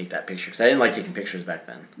made me take that picture, because I didn't like taking pictures back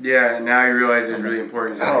then. Yeah, now you realize it's really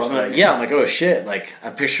important. I'm like, oh shit, I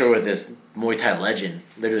have a picture with this Muay Thai legend.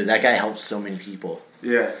 Literally, that guy helped so many people.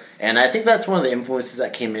 Yeah. And I think that's one of the influences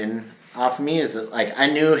that came in off of me, is that I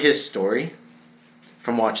knew his story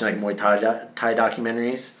from watching Muay Thai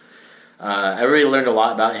documentaries. I really learned a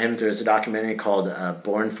lot about him. There's a documentary called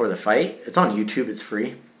Born for the Fight. It's on YouTube. It's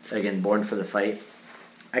free. Again, Born for the Fight.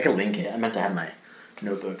 I can link it. I meant to have my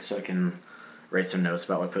notebook so I can write some notes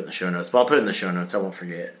about what I put in the show notes. But I'll put it in the show notes. I won't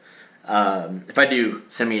forget. If I do,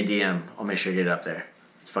 send me a DM. I'll make sure to get it up there.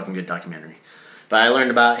 It's a fucking good documentary. But I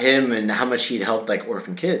learned about him and how much he'd helped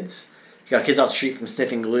orphan kids. He got kids off the street from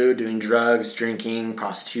sniffing glue, doing drugs, drinking,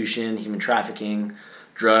 prostitution, human trafficking,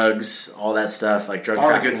 drugs, all that stuff, drug all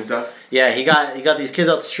trafficking. All the good stuff. Yeah, he got these kids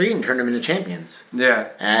out the street and turned them into champions. Yeah.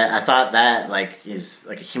 And I thought that is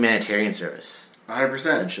a humanitarian service. 100%.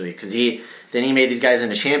 Essentially, because he made these guys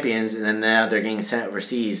into champions, and then now they're getting sent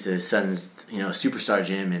overseas to his son's superstar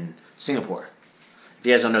gym in Singapore. If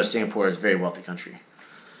you guys don't know, Singapore is a very wealthy country,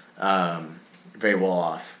 very well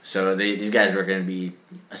off. So these guys were going to be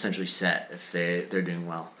essentially set if they're doing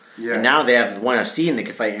well. Yeah. And now they have ONE FC and they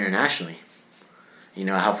can fight internationally.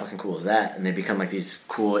 How fucking cool is that? And they become these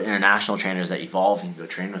cool international trainers that evolve and you go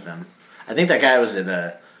train with them. I think that guy was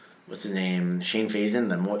at what's his name, Shane Faison,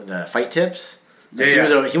 the Fight Tips.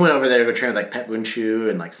 He went over there to go train with Pet Bunchu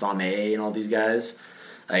and Same and all these guys.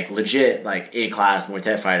 Legit A-class Muay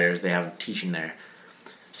Thai fighters they have teaching there.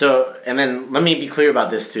 So, and then let me be clear about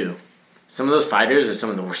this too. Some of those fighters are some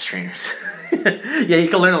of the worst trainers. Yeah, you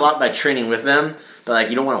can learn a lot by training with them, but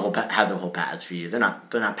you don't want to have them hold pads for you. They're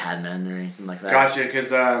not pad men or anything like that. Gotcha,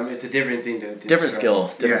 because it's a different thing to different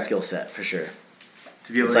skill set for sure.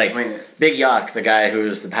 To be able to explain it. Big Yak, the guy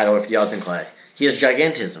who's the paddler for Yaltinclay, he has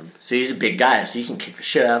gigantism, so he's a big guy, so you can kick the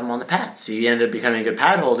shit out of him on the pads. So you end up becoming a good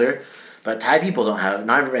pad holder, but Thai people don't have.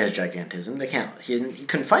 Not everybody has gigantism. They can't. He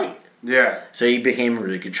couldn't fight. Yeah. So he became a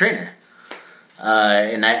really good trainer.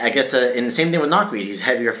 And I guess, and the same thing with Knockweed. He's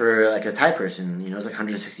heavier for a Thai person. He's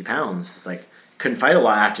 160 pounds. It's couldn't fight a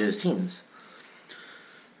lot after his teens.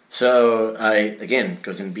 So again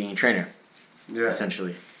goes into being a trainer. Yeah.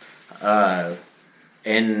 Essentially,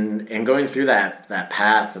 and going through that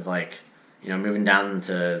path of moving down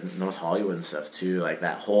to North Hollywood and stuff too.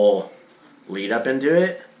 That whole lead up into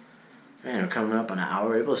it. Man, we're coming up on an hour.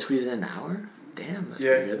 We're able to squeeze it in an hour. Damn, that's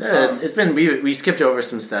pretty good. It's been we skipped over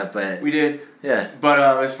some stuff, but we did. Yeah. But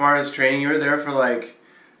as far as training, you were there for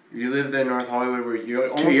you lived in North Hollywood, where you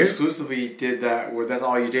almost exclusively did that. Where that's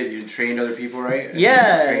all you did. You trained other people, right?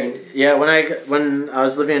 Yeah. When I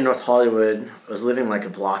was living in North Hollywood, I was living a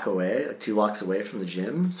block away, 2 blocks away from the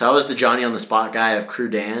gym. So I was the Johnny on the spot guy of Crew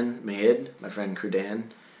Dan Mahid, my friend Crew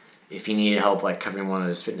Dan. If he needed help covering one of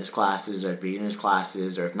his fitness classes or beginners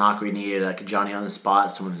classes, or if Knockweed needed a Johnny on the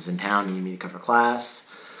spot, someone who's in town needed me to cover class,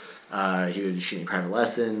 he would shoot me private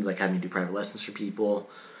lessons, have me do private lessons for people.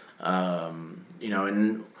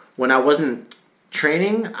 And when I wasn't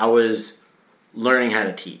training, I was learning how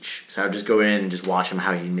to teach. So I would just go in and just watch him,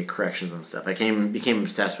 how he'd make corrections and stuff. I became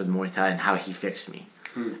obsessed with Muay Thai and how he fixed me.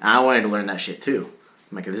 And I wanted to learn that shit too.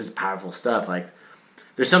 I'm this is powerful stuff.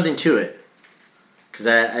 There's something to it. Because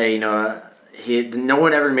no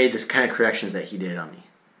one ever made this kind of corrections that he did on me,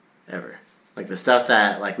 ever. The stuff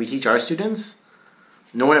that we teach our students,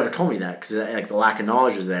 no one ever told me that because the lack of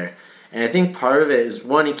knowledge was there. And I think part of it is,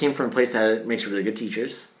 one, he came from a place that makes really good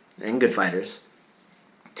teachers and good fighters.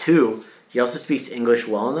 2, he also speaks English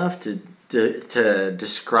well enough to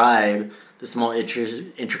describe the small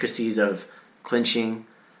intricacies of clinching,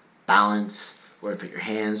 balance, where to put your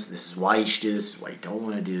hands. This is why you should do this. This is why you don't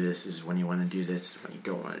want to do this. This is when you want to do this. This is when you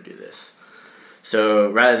don't want to do this.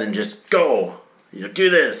 So rather than just go, do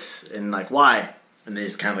this, and why, and they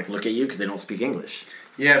just kind of look at you because they don't speak English.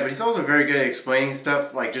 Yeah, but he's also very good at explaining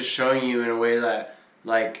stuff, just showing you in a way that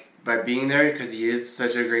by being there, because he is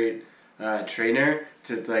such a great trainer,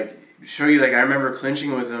 to show you. I remember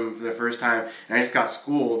clinching with him for the first time, and I just got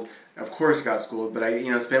schooled. of course, got schooled, but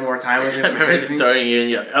I, spent more time with him. I remember throwing you and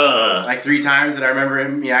you're like, ugh. Like 3 times that I remember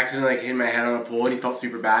me accidentally hitting my head on a pole and he felt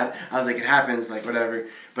super bad. I was like, it happens, like whatever.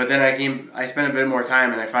 But then I spent a bit more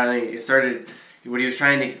time and it started, what he was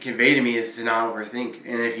trying to convey to me is to not overthink.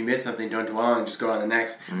 And if you miss something, don't dwell on it, just go on the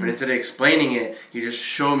next. Mm-hmm. But instead of explaining it, he just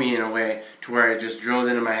showed me in a way to where it just drilled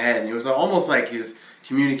into my head. And it was almost like he was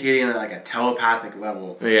communicating at like a telepathic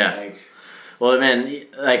level. Yeah. Well, man,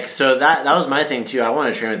 so that was my thing, too. I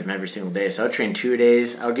want to train with him every single day. So I would train 2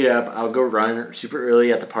 days. I would get up. I would go run super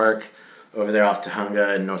early at the park over there off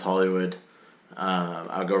Tahunga in North Hollywood.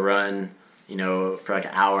 I would go run, for like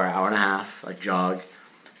an hour and a half, like jog.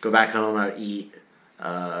 Go back home. I would eat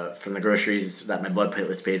from the groceries that my blood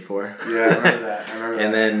platelets paid for. Yeah, I remember that.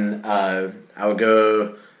 And then I would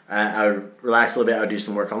go, I would relax a little bit. I would do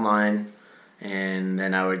some work online. And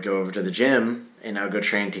then I would go over to the gym. And I would go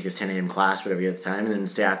train, take his 10 a.m. class, whatever you had at the time, and then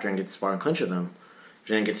stay after and get to spar and clinch with him. If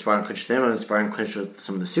I didn't get to spar and clinch with him, I would spar and clinch with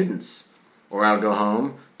some of the students. Or I would go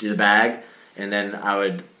home, do the bag, and then I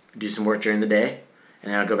would do some work during the day.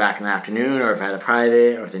 And then I would go back in the afternoon, or if I had a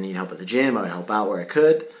private, or if they need help at the gym, I would help out where I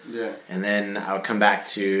could. Yeah. And then I would come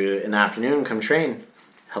back in the afternoon, come train,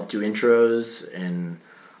 help do intros, and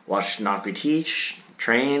watch Nakwi teach,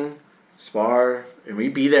 train, spar, and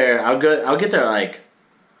we'd be there. I would get there at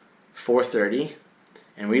 4:30,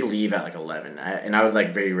 and we leave at 11. I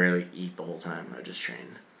would very rarely eat the whole time. I would just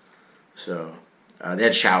train. So they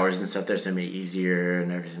had showers and stuff there, so it made it easier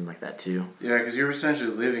and everything like that too. Yeah, because you were essentially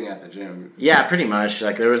living at the gym. Yeah, pretty much.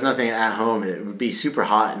 There was nothing at home. It would be super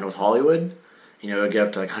hot in North Hollywood. It would get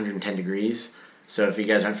up to 110 degrees. So if you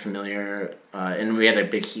guys aren't familiar, and we had a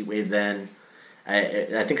big heat wave then.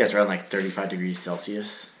 I think that's around 35 degrees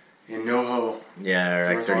Celsius. In NoHo. Yeah,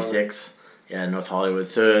 or 36. Yeah, North Hollywood.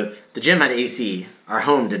 So the gym had AC. Our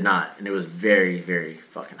home did not, and it was very, very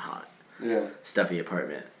fucking hot. Yeah. Stuffy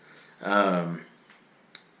apartment.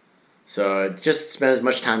 So I just spent as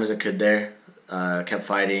much time as I could there. Kept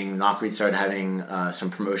fighting. Nakwi started having some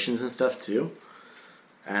promotions and stuff too.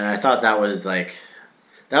 And I thought that was that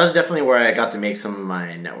was definitely where I got to make some of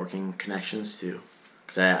my networking connections too.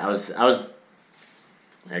 Because I was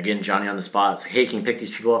again, Johnny on the spot. It's hey, can you pick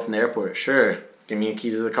these people up from the airport? Sure. Give me the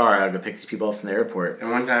keys of the car. I would go pick these people up from the airport.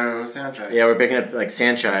 And one time it was Sanchai. Yeah, we're picking up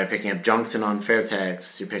Sanchai, picking up Junction on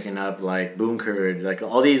Fairtex. You're picking up Boonkurd,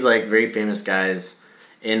 all these very famous guys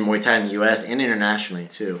in Muay Thai in the U.S. and internationally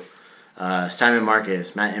too. Simon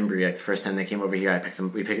Marcus, Matt Embry. The first time they came over here,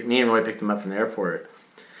 me and Roy picked them up from the airport.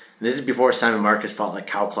 And this is before Simon Marcus fought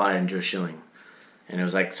Cal Cly and Joe Schilling. And it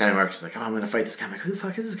was Simon Marcus was I'm gonna fight this guy. I'm who the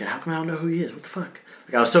fuck is this guy? How come I don't know who he is? What the fuck?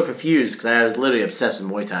 I was so confused because I was literally obsessed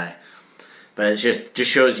with Muay Thai. But it just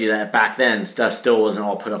shows you that back then stuff still wasn't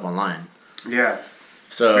all put up online. Yeah.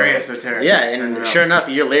 So very esoteric. Yeah, and sure enough,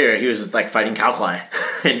 a year later he was fighting Cal Cly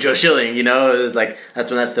and Joe Schilling. It was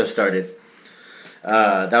that's when that stuff started.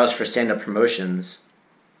 That was for stand-up promotions.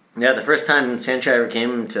 Yeah, the first time Sanchai ever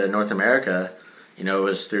came to North America, it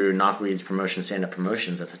was through Nakwi's promotion, stand-up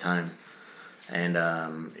promotions at the time. And,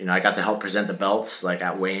 I got to help present the belts,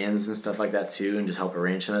 at weigh-ins and stuff like that, too, and just help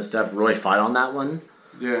arrange some of that stuff. Roy fought on that one.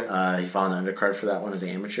 Yeah. He fought on the undercard for that one as an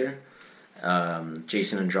amateur.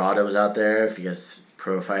 Jason Andrade was out there. If you guys,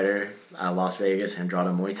 pro fighter out of Las Vegas, Andrade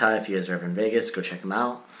Muay Thai. If you guys are ever in Vegas, go check him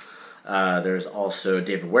out. There's also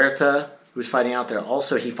David Huerta, who was fighting out there.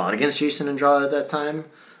 Also, he fought against Jason Andrade at that time.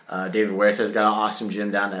 David Huerta's got an awesome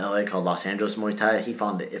gym down in LA called Los Angeles Muay Thai. He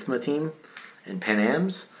fought on the IFMA team in Pan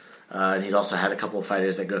Am's. And he's also had a couple of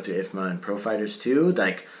fighters that go through IFMA and pro fighters too.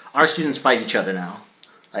 Our students fight each other now.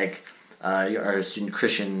 Our student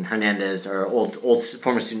Christian Hernandez, our old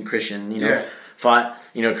former student Christian, fought.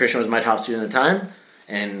 Christian was my top student at the time,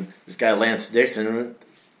 and this guy Lance Dixon,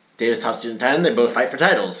 David's top student at the time. They both fight for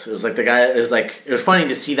titles. It was it was funny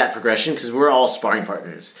to see that progression because we're all sparring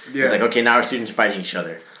partners. Yeah. It's okay, now our students are fighting each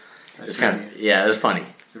other. It's it was funny.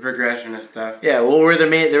 The progression of stuff. Yeah, well, they were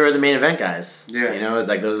the main event guys. Yeah. It was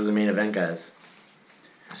those are the main event guys.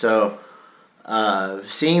 So,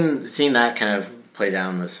 seeing that kind of play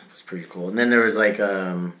down was pretty cool. And then there was who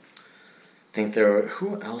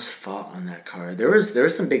else fought on that card? There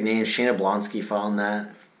was some big names. Shayna Blonsky fought on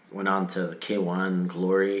that. Went on to K1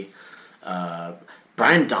 Glory.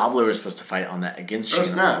 Brian Dobler was supposed to fight on that against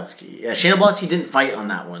Shayna Blonsky. Yeah, Shayna Blonsky didn't fight on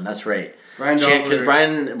that one. That's right. Because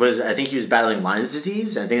Brian was, I think he was battling Lyme's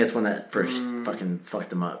disease. I think that's when that first fucking fucked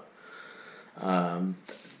him up.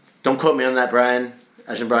 Don't quote me on that, Brian.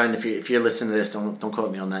 Ajahn Brian, if you're listening to this, don't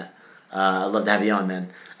quote me on that. I'd love to have you on, man.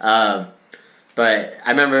 But I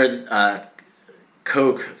remember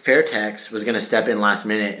Coke Fairtex was going to step in last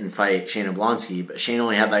minute and fight Shayna Blonsky, but Shayna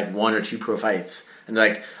only had 1 or 2 pro fights. And they're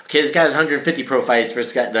like, okay, this guy has 150 pro fights.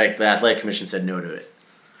 First guy, like the athletic commission said no to it.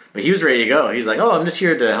 But he was ready to go. He was like, oh, I'm just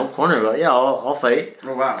here to help corner. But yeah, I'll fight.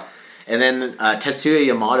 Oh, wow. And then Tetsuya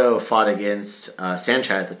Yamato fought against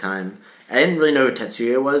Saenchai at the time. I didn't really know who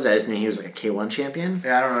Tetsuya was. I just knew he was like a K1 champion.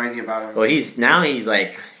 Yeah, I don't know anything about him. Well, he's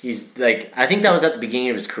like I think that was at the beginning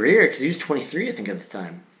of his career because he was 23, I think, at the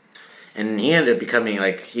time. And he ended up becoming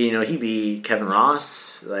like he beat Kevin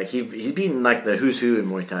Ross. Like he's beaten like the who's who in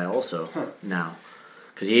Muay Thai also now,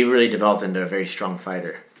 because he really developed into a very strong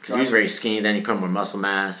fighter. Because he was very skinny, then he put more muscle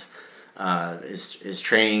mass. His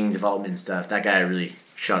training development and stuff. That guy really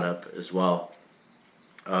shot up as well.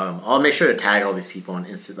 I'll make sure to tag all these people on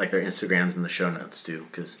their Instagrams in the show notes too,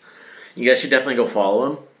 because you guys should definitely go follow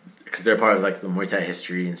them because they're part of like the Muay Thai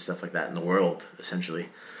history and stuff like that in the world essentially.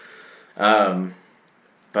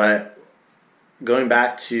 But going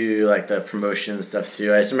back to like the promotion and stuff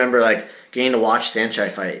too, I just remember like getting to watch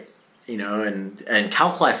Saenchai fight, and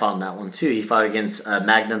Kao Clay fought in that one too. He fought against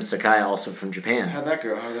Magnum Sakai, also from Japan. How'd that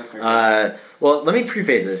go? Well, let me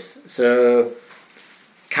preface this. So,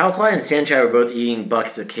 Kao Clay and Saenchai were both eating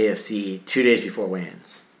buckets of KFC 2 days before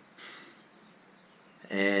weigh-ins.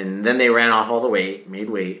 And then they ran off all the weight, made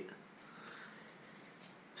weight.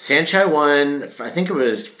 Saenchai won, I think it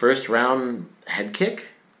was first round head kick.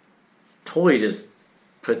 Totally just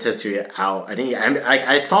put Tetsuya out.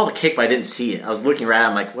 I saw the kick, but I didn't see it. I was looking right at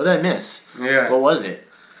him like, what did I miss? Yeah. What was it?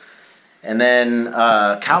 And then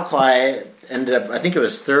Kao Clay ended up, I think it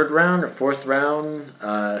was third round or fourth round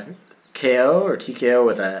KO or TKO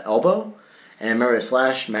with an elbow. And I remember it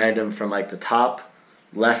slashed Magnum from like the top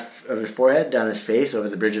left of his forehead down his face over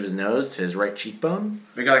the bridge of his nose to his right cheekbone.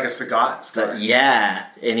 We got like a Sagat scar. Yeah.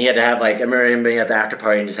 And he had to have like, I remember him being at the after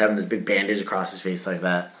party and just having this big bandage across his face like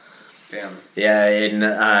that. Damn. Yeah, and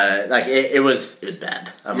it was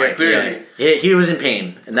bad. Clearly. Yeah, he was in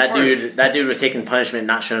pain, and that dude was taking punishment,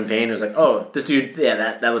 not showing pain. It was like, oh, this dude,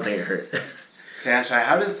 that would make it hurt. Saenchai,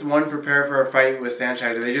 how does one prepare for a fight with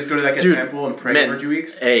Saenchai? Do they just go to like a temple and pray for 2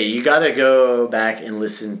 weeks? Hey, you gotta go back and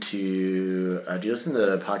listen to. Do you listen to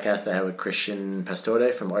the podcast I had with Christian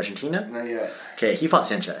Pastore from Argentina? Not yet. Okay, he fought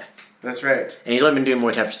Saenchai. That's right. And he's only been doing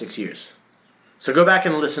Muay Thai for 6 years. So go back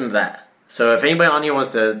and listen to that. So if anybody on here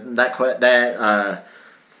wants to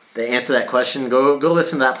they answer that question, go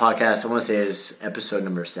listen to that podcast. I want to say it's episode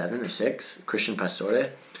number 7 or 6, Christian Pastore.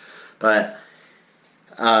 But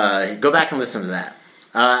go back and listen to that.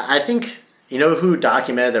 I think who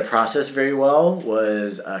documented the process very well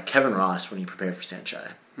was Kevin Ross when he prepared for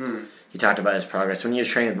Saenchai. He talked about his progress when he was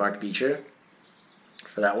training with Mark Beecher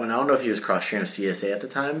for that one. I don't know if he was cross-trained with CSA at the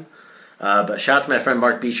time. But shout out to my friend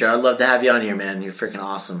Mark Beecher. I'd love to have you on here, man. You're freaking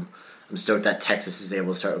awesome. I'm stoked that Texas is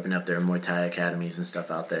able to start opening up their Muay Thai academies and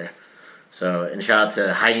stuff out there. So, and shout out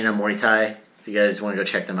to Hyena Muay Thai. If you guys want to go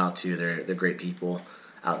check them out too, they're great people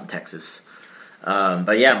out in Texas.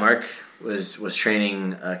 But yeah, Mark was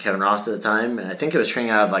training Kevin Ross at the time, and I think it was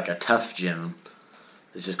training out of like a Tough gym.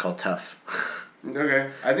 It's just called Tough. Okay,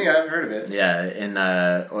 I think I've heard of it. Yeah, and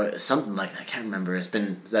or something like that. I can't remember.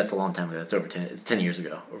 That's a long time ago. It's 10 years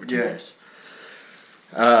ago. Over 10 years.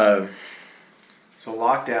 So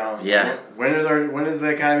lockdown. Yeah. When is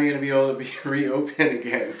the academy going to be able to be reopened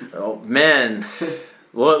again? Oh man.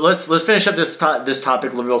 Well, let's finish up this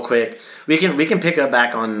topic real quick. We can pick up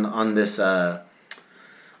back on this on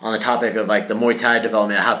the topic of like the Muay Thai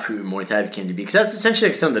development, how Putin Muay Thai came to be, because that's essentially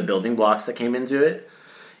like some of the building blocks that came into it.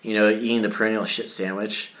 Eating the perennial shit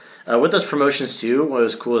sandwich. With those promotions too, what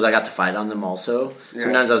was cool is I got to fight on them also. Yeah.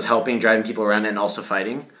 Sometimes I was driving people around and also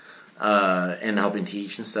fighting. And helping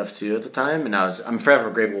teach and stuff too at the time, and I'm forever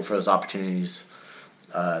grateful for those opportunities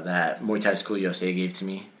that Muay Thai School USA gave to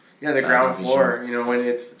me. Yeah, the ground floor, when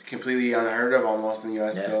it's completely unheard of almost in the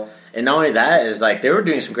US still. And not only that is like they were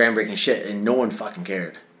doing some groundbreaking shit, and no one fucking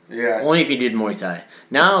cared. Yeah. Only if you did Muay Thai.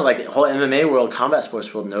 Now, like the whole MMA world, combat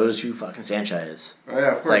sports world knows who fucking Saenchai is. Oh yeah,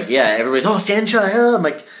 of course. It's like everybody's Saenchai. I'm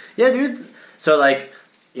like, yeah, dude. So like,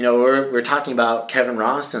 we're talking about Kevin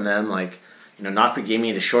Ross and them like. Nakri gave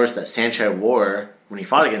me the shorts that Saenchai wore when he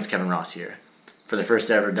fought against Kevin Ross here for the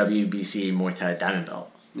first ever WBC Muay Thai Diamond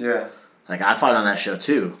Belt. Yeah. Like, I fought on that show,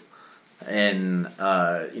 too. And,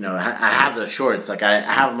 I have those shorts. Like, I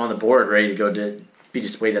have them on the board ready to go to be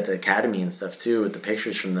displayed at the academy and stuff, too, with the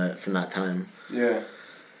pictures from that time. Yeah.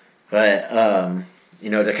 But,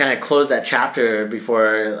 to kind of close that chapter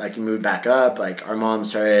before, like, you moved back up, like, our mom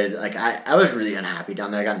started, like, I was really unhappy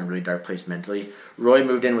down there. I got in a really dark place mentally. Roy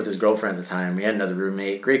moved in with his girlfriend at the time. We had another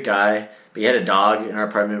roommate, great guy, but he had a dog in our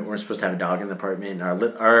apartment. We weren't supposed to have a dog in the apartment. And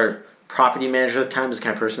our property manager at the time was the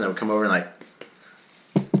kind of person that would come over and, like,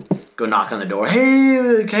 go knock on the door.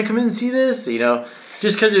 Hey, can I come in and see this? You know,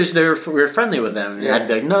 just because we were friendly with them. And I'd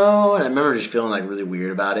be like, no. And I remember just feeling like really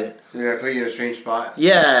weird about it. Yeah, put you in a strange spot.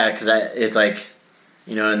 Yeah, because it's like,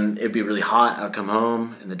 you know, and it'd be really hot. I'd come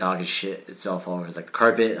home and the dog would shit itself all over like the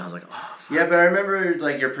carpet. And I was like, oh, fuck. Yeah, but I remember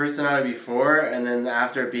like your personality before, and then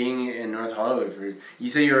after being in North Hollywood you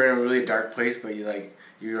said you were in a really dark place, but you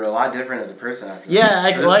were a lot different as a person after that.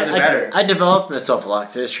 Yeah, I developed myself a lot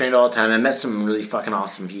because I was trained all the time. I met some really fucking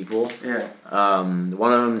awesome people. Yeah.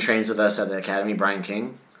 One of them trains with us at the academy, Brian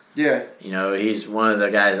King. Yeah. You know, he's one of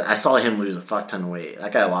the guys. I saw him lose a fuck ton of weight.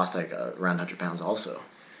 That guy lost like around 100 pounds also.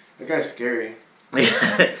 That guy's scary.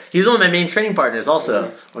 He's one of my main training partners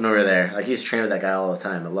also when we were there. Like, he's trained with that guy all the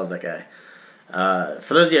time. I love that guy.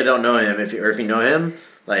 For those of you that don't know him, if you know him,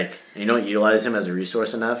 like, you don't utilize him as a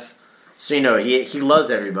resource enough. So, you know, he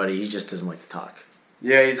loves everybody. He just doesn't like to talk.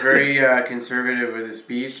 Yeah, he's very conservative with his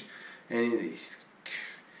speech. And he's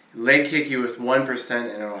leg kick you with 1%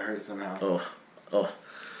 and it'll hurt somehow. Oh.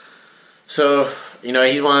 So, you know,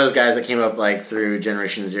 he's one of those guys that came up, like, through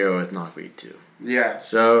Generation Zero with Knockweed, too. Yeah.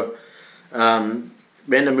 So, we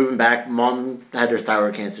ended up moving back. Mom had her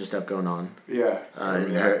thyroid cancer stuff going on. Yeah.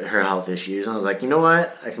 And her health issues. And I was like, you know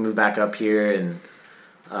what? I can move back up here and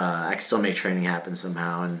I can still make training happen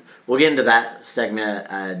somehow. And we'll get into that segment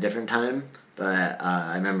at a different time. But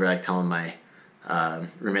I remember like telling my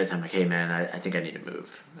roommate at the time, like, hey man, I think I need to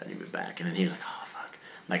move. I need to move back. And then he's like, oh fuck.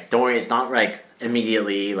 I'm like, don't worry, it's not like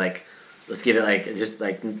immediately. Like, let's give it like just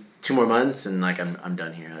like 2 more months and like I'm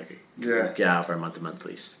done here. Like, get out for a month,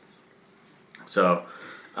 please. So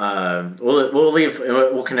we'll leave.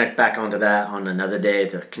 We'll connect back onto that on another day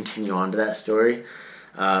to continue on to that story.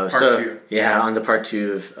 Part 2. Yeah, on the part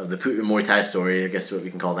 2 of the Putin Muay Thai story. I guess what we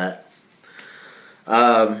can call that.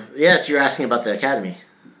 So you're asking about the academy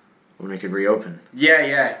when we could reopen.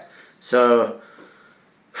 Yeah. So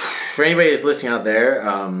for anybody who's listening out there,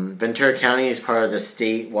 Ventura County is part of the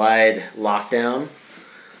statewide lockdown.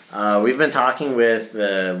 We've been talking with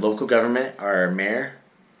the local government, our mayor,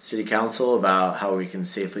 city council, about how we can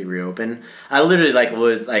safely reopen. I literally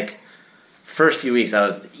first few weeks I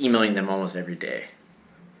was emailing them almost every day.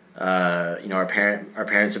 You know, our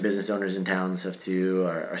parents are business owners in town and stuff too.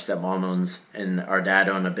 Our stepmom owns, and our dad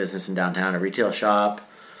owned a business in downtown, a retail shop.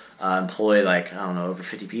 Employ over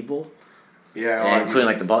 50 people. Yeah, including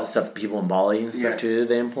like the people in Bali and stuff too.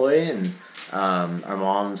 They employ, and our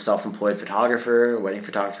mom's self-employed photographer, wedding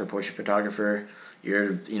photographer, portrait photographer.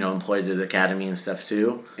 You're employed through the academy and stuff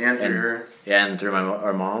too. And through her. Yeah, and through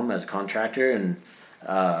our mom as a contractor, and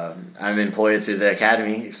I'm employed through the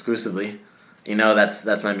academy exclusively. You know,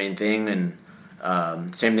 that's my main thing, and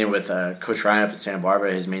same thing with Coach Ryan up in Santa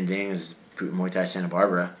Barbara. His main thing is Putin Muay Thai Santa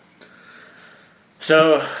Barbara.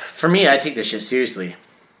 So for me, I take this shit seriously.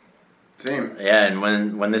 Same. Yeah, and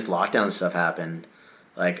when this lockdown stuff happened,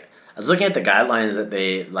 like I was looking at the guidelines that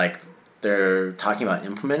they're talking about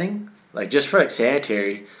implementing, like just for like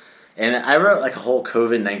sanitary, and I wrote like a whole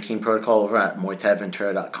COVID-19 protocol over at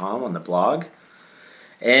MuayThaiVentura.com on the blog,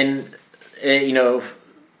 and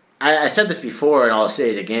I said this before and I'll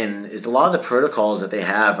say it again, is a lot of the protocols that they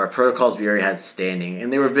have are protocols we already had standing,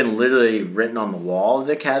 and they have been literally written on the wall of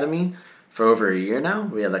the academy for over a year now.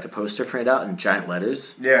 We had like a poster printed out in giant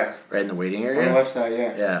letters. Yeah. Right in the waiting area. On the left side,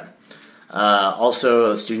 yeah. Yeah.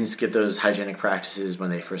 Also, students get those hygienic practices when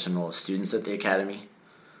they first enroll as students at the academy.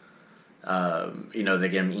 They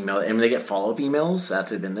get them emailed, and they get follow-up emails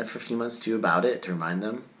after they've been there for a few months too about it to remind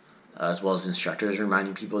them. As well as instructors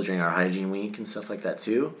reminding people during our hygiene week and stuff like that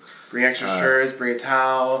too. Bring extra shirts, bring a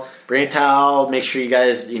towel. Make sure you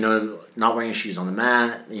guys, not wearing shoes on the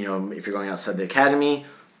mat. If you're going outside the academy,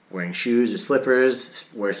 wearing shoes or slippers.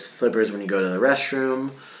 Wear slippers when you go to the restroom.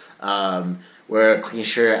 Wear a clean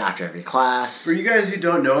shirt after every class. For you guys who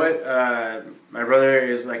don't know it, my brother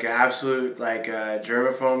is like an absolute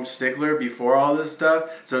germaphobe stickler before all this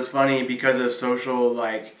stuff. So it's funny because of social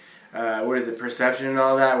perception and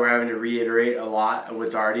all that, we're having to reiterate a lot of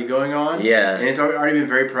what's already going on. Yeah. And it's already been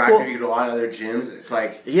very proactive. Well, you go to a lot of other gyms. It's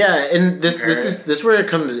like... Yeah, and this is where it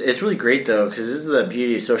comes... It's really great, though, because this is the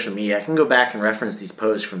beauty of social media. I can go back and reference these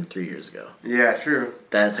posts from 3 years ago. Yeah, true.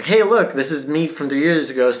 That's like, hey, look, this is me from 3 years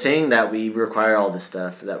ago saying that we require all this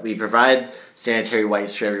stuff, that we provide sanitary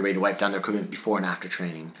wipes for everybody to wipe down their equipment before and after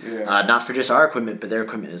training. Yeah. Not for just our equipment, but their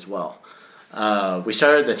equipment as well. We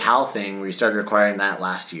started the towel thing. We started requiring that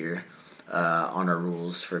last year. On our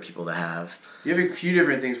rules for people to have. You have a few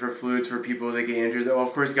different things for fluids for people that get injured. Well,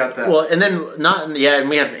 of course, you got the... Well, and then and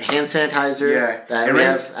we have hand sanitizer. Yeah. That and we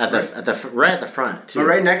have at the front too. But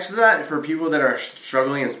right next to that, for people that are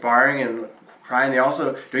struggling and sparring and crying,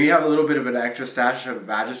 don't you have a little bit of an extra stash of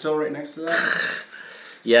Vagisil right next to that?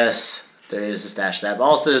 Yes, there is a stash of that. But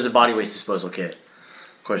also there's a body waste disposal kit.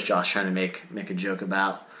 Of course, Josh trying to make a joke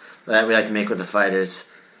about that we like to make with the fighters.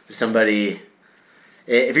 Somebody,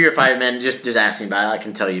 if you're a fireman, just ask me about it. I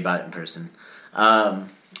can tell you about it in person.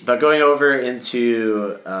 But going over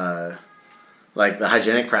into like the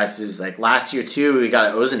hygienic practices, like last year too, we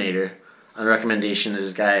got an ozonator on recommendation of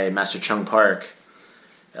this guy, Master Chung Park.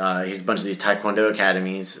 He's a bunch of these Taekwondo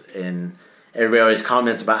academies, and everybody always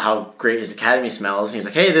comments about how great his academy smells. And he's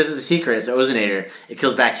like, hey, this is the secret. It's an ozonator. It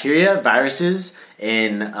kills bacteria, viruses,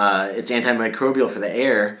 and it's antimicrobial for the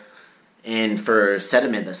air and for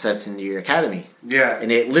sediment that sets into your academy. Yeah.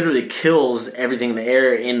 And it literally kills everything in the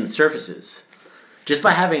air and the surfaces. Just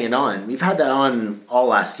by having it on. We've had that on all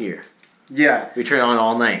last year. Yeah. We turn it on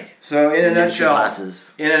all night. So in a nutshell,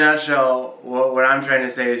 what I'm trying to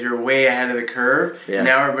say is you're way ahead of the curve. Yeah.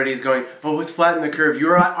 Now everybody's going, oh, let's flatten the curve.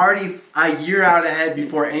 You're already a year out ahead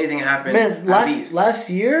before anything happened. Man,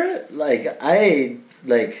 last year,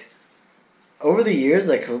 over the years,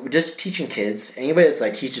 just teaching kids, anybody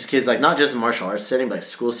that's teaches kids, not just in martial arts setting, but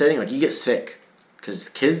school setting, you get sick because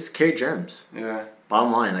kids carry germs. Yeah.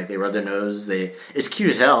 Bottom line, they rub their nose. It's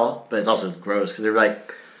cute as hell, but it's also gross because they're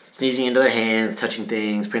sneezing into their hands, touching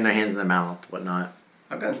things, putting their hands in their mouth, whatnot.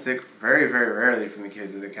 I've gotten sick very, very rarely from the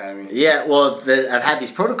kids at the academy. Yeah, well, I've had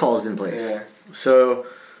these protocols in place. Yeah. So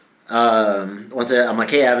once I'm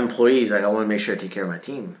like, hey, I have employees. I want to make sure I take care of my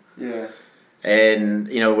team. Yeah. And,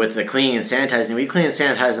 with the cleaning and sanitizing, we clean and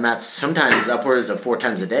sanitize the mats sometimes upwards of 4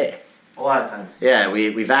 times a day. A lot of times. Yeah,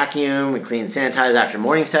 we vacuum, we clean and sanitize after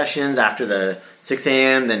morning sessions, after the 6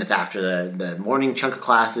 a.m., then it's after the morning chunk of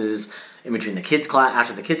classes, in between the kids'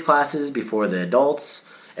 after the kids' classes, before the adults,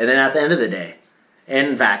 and then at the end of the day.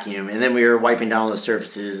 And vacuum. And then we were wiping down the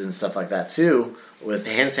surfaces and stuff like that, too, with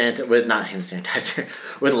not hand sanitizer,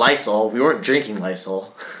 with Lysol. We weren't drinking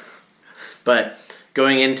Lysol. But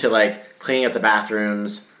going into, cleaning up the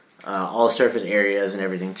bathrooms, all the surface areas and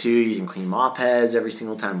everything too, using clean mop heads every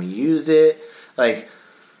single time we used it.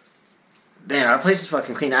 Man, our place is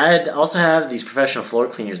fucking clean. I also have these professional floor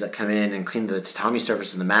cleaners that come in and clean the tatami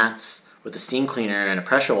surface and the mats with a steam cleaner and a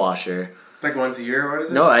pressure washer. Once a year, or what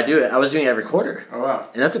is it? No, I do it. I was doing it every quarter. Oh, wow.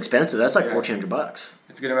 And that's expensive. That's $1,400.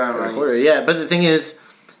 It's a good amount of money. Quarter. Yeah, but the thing is,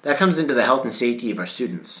 that comes into the health and safety of our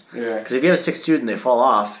students. Yeah. Because if you have a sick student, they fall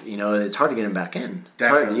off, it's hard to get them back in. It's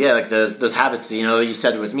Definitely. Hard, those habits, you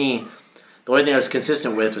said with me, the only thing I was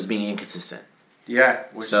consistent with was being inconsistent. Yeah,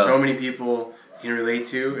 which so many people can relate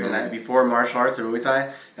to. And that before martial arts or Muay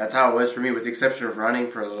Thai, that's how it was for me, with the exception of running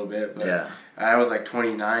for a little bit. But yeah. I was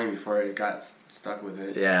 29 before it got stuck with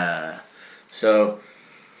it. Yeah. So,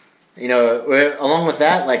 along with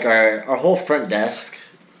that, our whole front desk,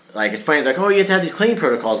 it's funny, oh, you have to have these cleaning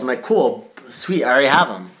protocols. I'm like, cool, sweet, I already have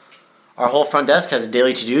them. Our whole front desk has a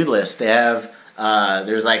daily to-do list. They have,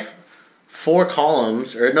 there's 4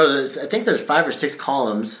 columns, I think there's 5 or 6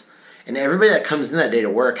 columns, and everybody that comes in that day to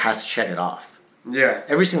work has to check it off. Yeah.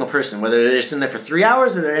 Every single person, whether they're just in there for 3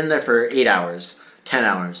 hours or they're in there for 8 hours, 10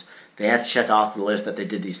 hours, they have to check off the list that they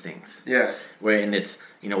did these things. Yeah. And it's,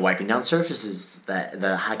 wiping down surfaces,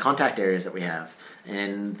 the high contact areas that we have.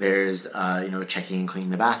 And there's, checking and cleaning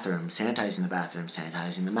the bathroom, sanitizing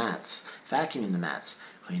the mats, vacuuming the mats,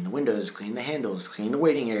 cleaning the windows, cleaning the handles, cleaning the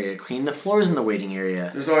waiting area, cleaning the floors in the waiting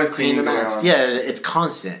area. There's always cleaning the mats. On. Yeah, it's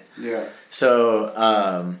constant. Yeah.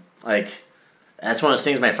 So, that's one of those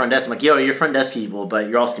things. My front desk, I'm like, yo, you're front desk people, but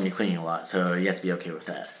you're also gonna be cleaning a lot, so you have to be okay with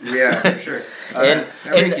that. Yeah, for sure.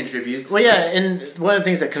 Everybody contributes. Well, yeah, and one of the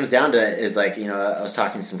things that comes down to it is I was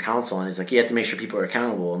talking to some counsel, and he's like, you have to make sure people are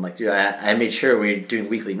accountable. I'm like, dude, I made sure we were doing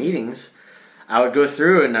weekly meetings. I would go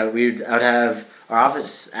through, and I would have our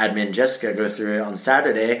office admin Jessica go through it on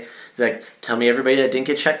Saturday. Tell me everybody that didn't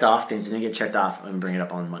get checked off, things didn't get checked off, and bring it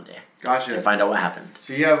up on Monday. Gotcha. And find out what happened.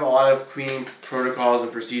 So you have a lot of cleaning protocols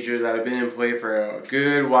and procedures that have been in play for a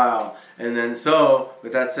good while. And then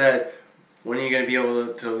with that said, when are you going to be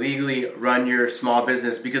able to legally run your small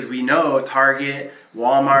business? Because we know Target,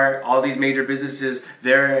 Walmart, all these major businesses,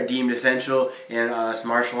 they're deemed essential, and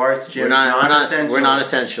martial arts gyms non-essential. We're not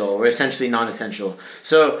essential. We're essentially non-essential.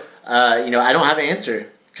 So, I don't have an answer.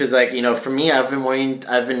 Because, for me, I've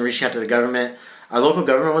been reaching out to the government. Our local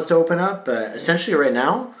government wants to open up, but essentially right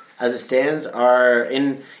now, as it stands, let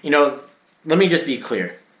me just be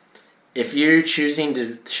clear. If you're choosing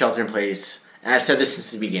to shelter in place, and I've said this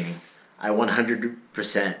since the beginning, I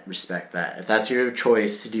 100% respect that. If that's your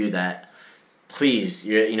choice to do that, please,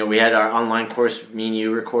 we had our online course, me and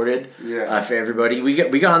you recorded for everybody.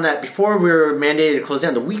 We got on that before we were mandated to close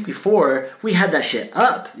down. The week before, we had that shit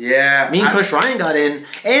up. Yeah. Me and Coach Ryan got in,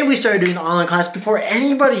 and we started doing the online class before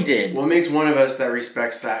anybody did. What makes one of us that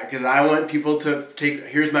respects that? Because I want people to take,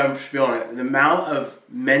 here's my spiel on it. The amount of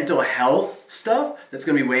mental health stuff that's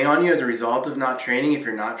going to be weighing on you as a result of not training, if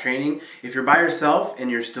you're not training. If you're by yourself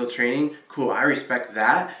and you're still training, cool, I respect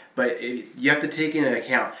that. But you have to take into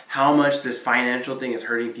account how much this financial thing is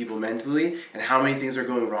hurting people mentally and how many things are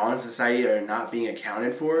going wrong in society that are not being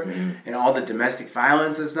accounted for. Mm-hmm. And all the domestic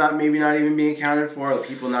violence that's maybe not even being accounted for. The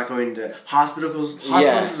people not going to hospitals.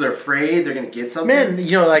 Hospitals are afraid they're going to get something. Man,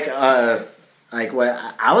 like what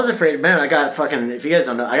I was afraid, man. I got fucking. If you guys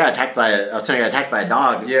don't know, I got attacked by a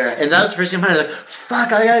dog. Yeah, and that was the first thing I was like,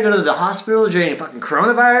 "Fuck! I gotta go to the hospital during fucking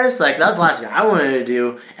coronavirus." Like that was the last thing I wanted to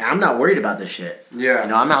do, and I'm not worried about this shit. Yeah,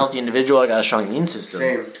 I'm a healthy individual. I got a strong immune system.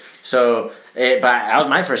 Same. So, but that was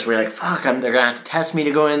my first worry. Like, fuck! They're gonna have to test me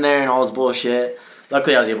to go in there and all this bullshit.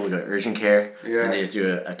 Luckily, I was able to go to urgent care. Yeah, and they just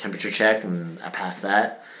do a temperature check, and I passed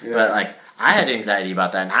that. Yeah. But like, I had anxiety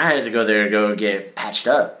about that, and I had to go there to go get patched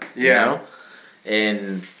up. Yeah. You know?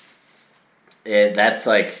 And that's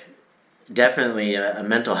like definitely a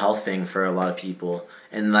mental health thing for a lot of people.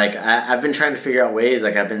 And like I've been trying to figure out ways.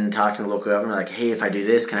 Like I've been talking to local government. Like, hey, if I do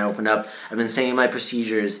this, can I open up? I've been saying my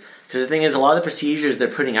procedures because the thing is, a lot of the procedures they're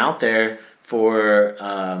putting out there for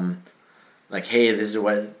like, hey, this is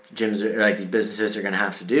what gyms or like these businesses are going to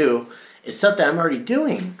have to do. It's stuff that I'm already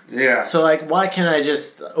doing. Yeah. So, like, why can't I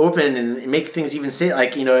just open and make things even safe?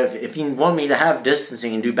 Like, if you want me to have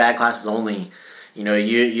distancing and do bad classes only,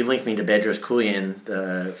 you linked me to Bedros Keuilian,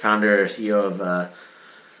 the founder, CEO of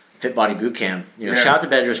Fit Body Bootcamp. Shout out to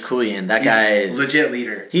Bedros Keuilian. That guy is legit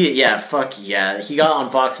leader. He got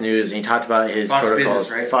on Fox News and he talked about his protocols.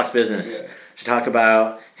 Business, right? Fox Business. Yeah. To talk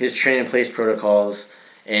about his train in place protocols.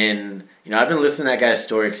 And, I've been listening to that guy's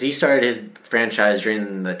story because he started his franchise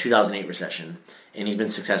during the 2008 recession, and he's been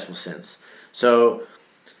successful since. So,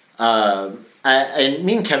 and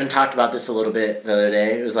me and Kevin talked about this a little bit the other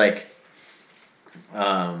day. It was like,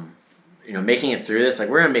 making it through this. Like,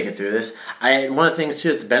 we're going to make it through this. One of the things,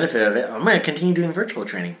 too, that's the benefit of it, I'm going to continue doing virtual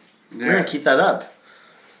training. Yeah. We're going to keep that up.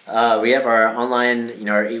 We have our online,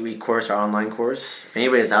 our 8-week course, our online course. If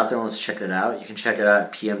anybody is out there and wants to check that out, you can check it out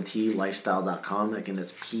at pmtlifestyle.com. Again,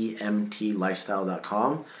 that's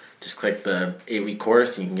pmtlifestyle.com. Just click the 8-week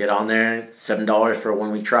course and you can get on there. $7 for a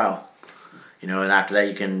 1-week trial. And after that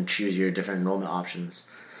you can choose your different enrollment options.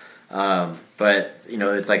 But,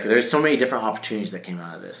 it's like there's so many different opportunities that came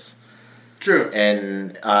out of this. True.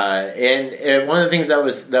 And one of the things that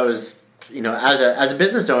was as a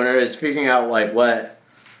business owner is figuring out like what,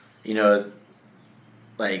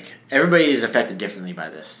 like everybody is affected differently by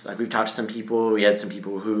this. Like we've talked to some people, we had some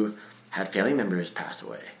people who had family members pass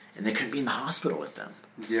away and they couldn't be in the hospital with them.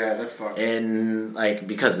 Yeah, that's fucked. And like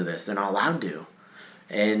because of this, they're not allowed to.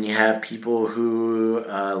 And you have people who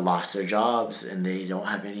lost their jobs and they don't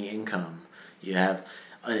have any income. You have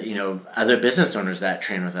other business owners that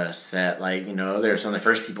train with us that they're some of the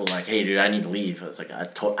first people like, hey dude, I need to leave. It's like I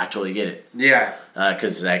totally get it. Yeah.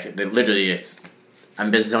 Because I'm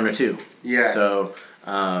a business owner too. Yeah. So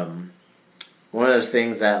one of those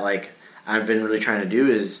things that like I've been really trying to do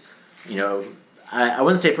is, I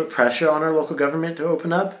wouldn't say put pressure on our local government to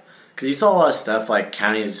open up because you saw a lot of stuff like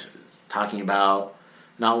counties talking about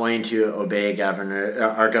not wanting to obey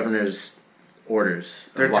our governor's orders.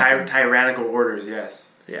 They're tyrannical orders, yes.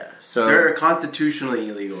 Yeah. So they're constitutionally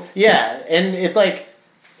illegal. Yeah, and it's like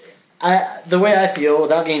the way I feel,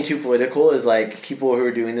 without getting too political, is like people who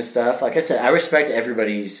are doing this stuff. Like I said, I respect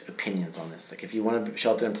everybody's opinions on this. Like if you want to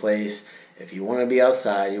shelter in place, if you want to be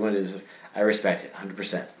outside, I respect it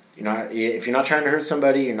 100%. If you're not trying to hurt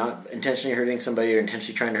somebody, you're not intentionally hurting somebody, you're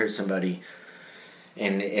intentionally trying to hurt somebody,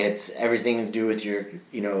 and it's everything to do with your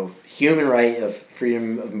human right of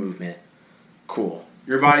freedom of movement. Cool.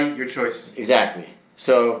 Your body, your choice. Exactly.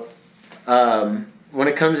 So when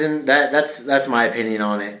it comes in, that's my opinion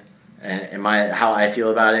on it. And how I feel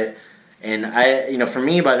about it. And for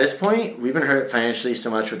me, by this point, we've been hurt financially so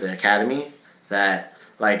much with the academy that,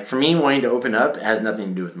 like, for me, wanting to open up has nothing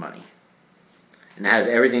to do with money. And it has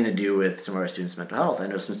everything to do with some of our students' mental health. I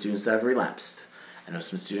know some students that have relapsed. I know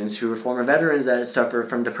some students who are former veterans that suffer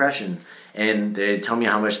from depression. And they tell me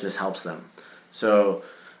how much this helps them. So,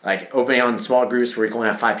 like, opening on small groups where you can only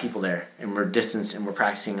have 5 people there. And we're distanced and we're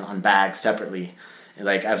practicing on bags separately.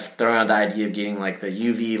 Like I've thrown out the idea of getting like the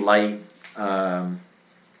UV light.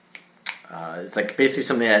 It's like basically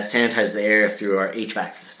something that sanitizes the air through our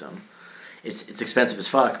HVAC system. It's expensive as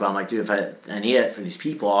fuck, but I'm like, dude, if I need it for these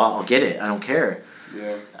people, I'll get it. I don't care.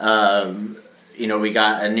 Yeah. we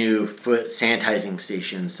got a new foot sanitizing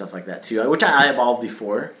station and stuff like that too, which I eyeballed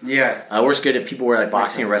before. Yeah. Works good if people wear like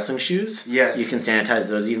boxing and wrestling shoes. Yes. You can sanitize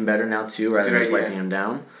those even better now too, rather than just wiping them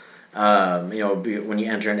down. When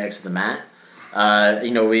you enter and exit the mat.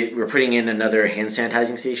 We're putting in another hand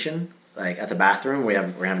sanitizing station, like at the bathroom. We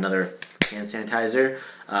have another hand sanitizer.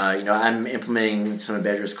 I'm implementing some of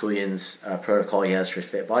Bedros Keuilian's protocol he has for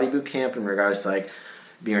Fit Body Boot Camp in regards to like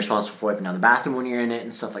being responsible for wiping down the bathroom when you're in it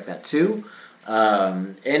and stuff like that too.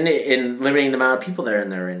 And limiting the amount of people that are in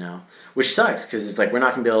there right now, which sucks because it's like we're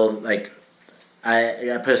not gonna be able like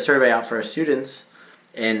I put a survey out for our students,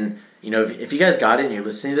 and if you guys got it and you're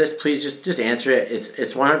listening to this, please just answer it.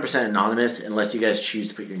 It's 100% anonymous unless you guys choose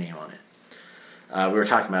to put your name on it. We were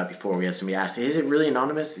talking about it before. We had somebody ask, "Is it really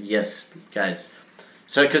anonymous?" Yes, guys.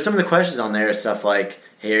 So because some of the questions on there are stuff like,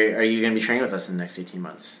 "Hey, are you going to be training with us in the next 18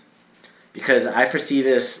 months?" Because I foresee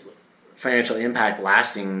this financial impact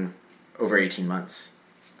lasting over 18 months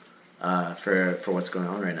for what's going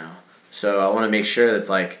on right now. So I want to make sure that's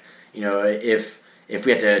like, if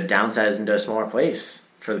we have to downsize into a smaller place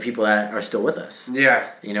for the people that are still with us. Yeah.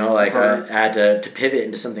 I had to pivot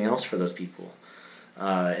into something else for those people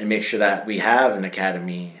and make sure that we have an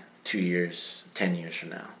academy 2 years, 10 years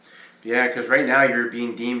from now. Yeah, because right now you're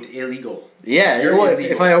being deemed illegal. Yeah,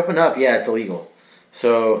 if I open up, it's illegal.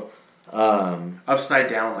 So... upside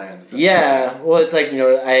down land. Yeah, well, it's like,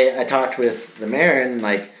 I talked with the mayor and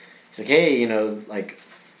like, he's like, hey,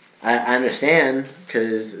 I understand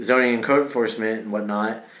because zoning and code enforcement and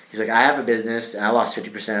whatnot. He's like, I have a business and I lost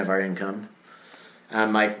 50% of our income. And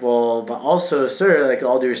I'm like, well, but also, sir, like,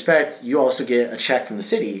 all due respect, you also get a check from the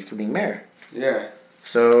city for being mayor. Yeah.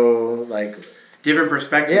 So, like... different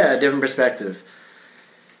perspective. Yeah, different perspective.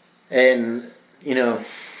 And,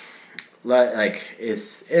 like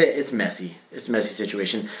it's messy. It's a messy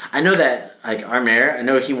situation. I know that like our mayor, I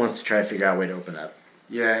know he wants to try to figure out a way to open up.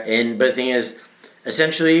 Yeah. But the thing is,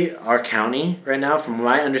 essentially, our county right now, from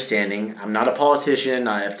my understanding, I'm not a politician,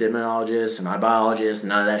 not an epidemiologist, not a biologist,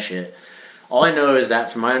 none of that shit. All I know is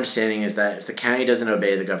that, from my understanding, is that if the county doesn't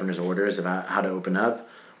obey the governor's orders about how to open up,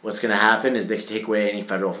 what's going to happen is they could take away any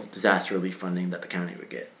federal disaster relief funding that the county would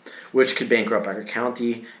get, which could bankrupt our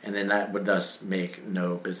county, and then that would thus make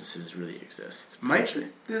no businesses really exist. Might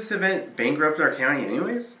this event bankrupt our county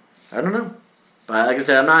anyways? I don't know. But like I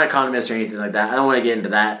said, I'm not an economist or anything like that. I don't want to get into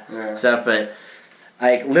that stuff, but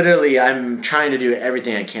like literally I'm trying to do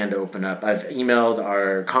everything I can to open up. I've emailed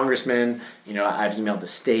our congressman, I've emailed the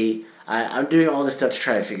state. I'm doing all this stuff to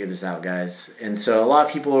try to figure this out, guys. And so a lot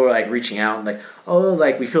of people are like reaching out and like, oh,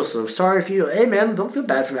 like we feel so sorry for you. Hey, man, don't feel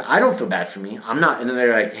bad for me. I don't feel bad for me. I'm not. And then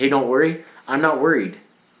they're like, hey, don't worry. I'm not worried.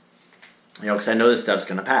 Because I know this stuff's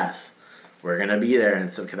going to pass. We're going to be there in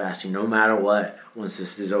some capacity no matter what once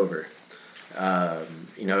this is over.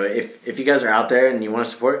 If you guys are out there and you want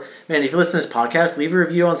to support, man, if you listen to this podcast, leave a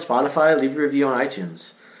review on Spotify, leave a review on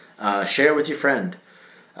iTunes. Share it with your friend.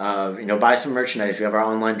 Buy some merchandise. We have our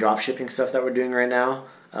online drop shipping stuff that we're doing right now.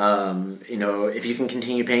 If you can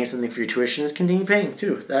continue paying something for your tuitions, continue paying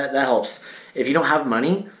too. That helps. If you don't have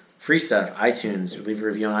money, free stuff, iTunes, leave a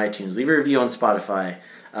review on iTunes, leave a review on Spotify,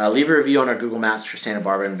 leave a review on our Google Maps for Santa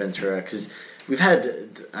Barbara and Ventura, because we've had,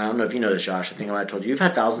 I don't know if you know this, Josh, I think I might have told you, we've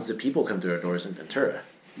had thousands of people come through our doors in Ventura.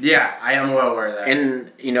 Yeah, I am well aware of that. And,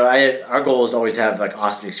 our goal is to always have, like,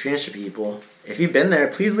 awesome experience for people. If you've been there,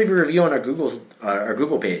 please leave a review on our Google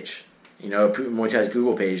page. Muay Thai's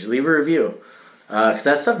Google page. Leave a review. Because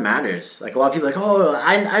that stuff matters. Like, a lot of people are like, oh,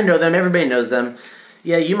 I know them. Everybody knows them.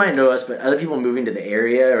 Yeah, you might know us, but other people moving to the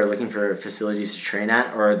area or looking for facilities to train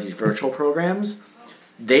at or these virtual programs,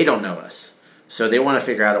 they don't know us. So they want to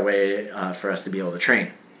figure out a way for us to be able to train.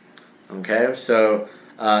 Okay? So...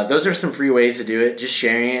 those are some free ways to do it. Just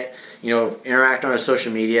sharing it. Interact on our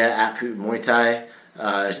social media at Putin Muay Thai.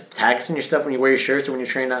 Tag us in your stuff when you wear your shirts or when you're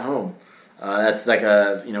training at home. That's like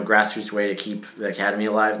a grassroots way to keep the academy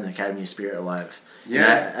alive and the academy spirit alive.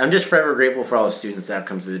 Yeah, I'm just forever grateful for all the students that have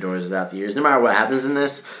come through the doors throughout the years. No matter what happens in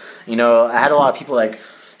this, I had a lot of people like,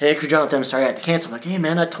 "Hey, Crew Jonathan, I'm sorry I had to cancel." I'm like, "Hey,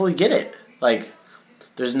 man, I totally get it. Like,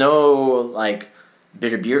 there's no like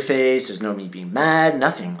bitter beer face. There's no me being mad.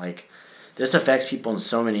 Nothing like." This affects people in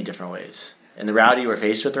so many different ways. And the reality we're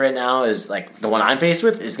faced with right now is, like, the one I'm faced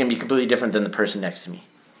with is going to be completely different than the person next to me.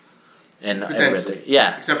 And potentially.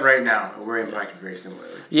 Yeah. Except right now, we're impacted very similarly.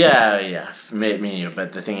 Yeah. Me and you.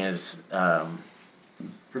 But the thing is...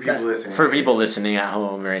 for people listening. For people listening at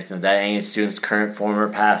home or anything like that, any students, current, former,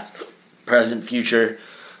 past, present, future...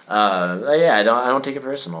 I don't take it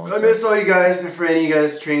personal. I miss all you guys, and for any of you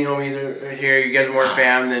guys training homies are here, you guys are more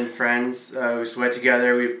fam than friends. We sweat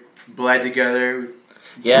together, we've bled together,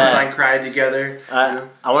 borderline cried together. I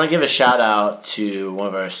want to give a shout out to one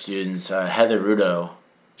of our students, Heather Rudo.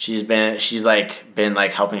 She's been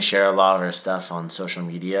helping share a lot of her stuff on social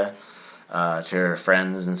media to her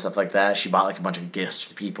friends and stuff like that. She bought like a bunch of gifts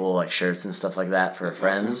for people, like shirts and stuff like that for her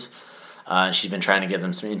friends. Awesome. She's been trying to give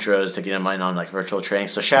them some intros to get them in on like virtual training.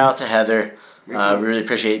 So shout out to Heather. We really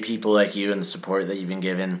appreciate people like you and the support that you've been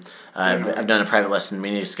given. I've done a private lesson.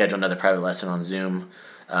 We need to schedule another private lesson on Zoom.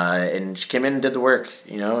 And she came in and did the work,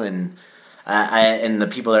 and and the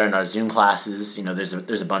people that are in our Zoom classes,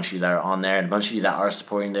 there's a bunch of you that are on there and a bunch of you that are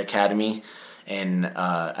supporting the Academy. And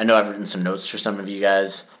I know I've written some notes for some of you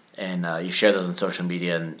guys, and you share those on social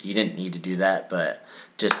media, and you didn't need to do that, but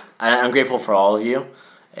just I'm grateful for all of you,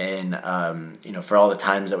 and for all the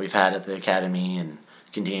times that we've had at the Academy and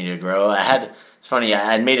continue to grow. It's funny,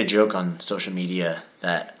 I had made a joke on social media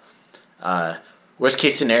that worst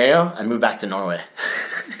case scenario, I move back to Norway.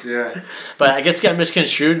 Yeah. But I guess it got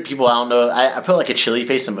misconstrued. People, I don't know. I put like a chili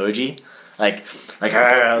face emoji, like. Man,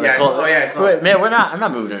 I'm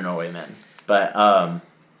not moving to Norway, man. But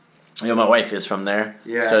my wife is from there.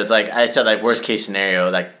 Yeah. So it's like I said, like worst case scenario,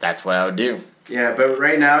 like that's what I would do. Yeah, but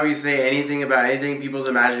right now, if you say anything about anything, people's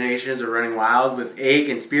imaginations are running wild with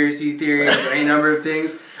conspiracy theories, or any number of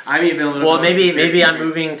things. I'm even a little. Well, maybe I'm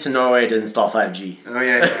moving to Norway to install 5G. Oh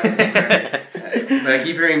yeah. But I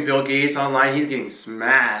keep hearing Bill Gates online. He's getting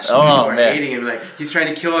smashed. Oh, people are man. hating him. Like he's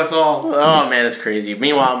trying to kill us all. Oh man, it's crazy.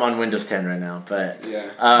 Meanwhile, I'm on Windows 10 right now. But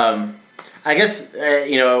yeah. I guess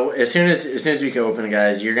as soon as we can open,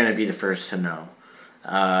 guys, you're gonna be the first to know.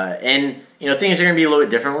 And things are gonna be a little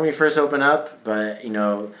bit different when we first open up. But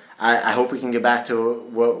I hope we can get back to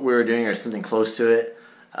what we were doing or something close to it.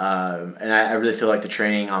 And I really feel like the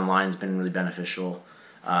training online has been really beneficial.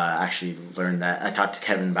 I actually learned that. I talked to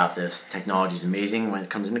Kevin about this. Technology is amazing when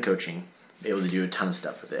it comes into coaching. Be able to do a ton of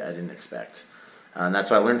stuff with it I didn't expect. And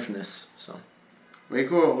that's what I learned from this. So. Very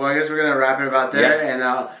cool. Well, I guess we're going to wrap it about there. Yeah. And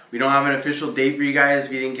we don't have an official date for you guys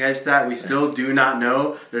if you didn't catch that. We still do not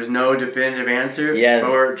know. There's no definitive answer. Yeah.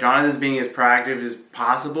 But Jonathan's being as proactive as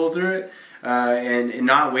possible through it. And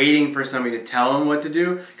not waiting for somebody to tell him what to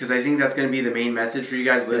do, because I think that's going to be the main message for you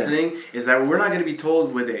guys listening, is that we're not going to be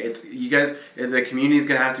told with it. It's you guys, the community is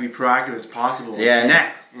going to have to be proactive as possible. Yeah.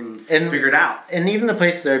 Connect and figure it out. And even the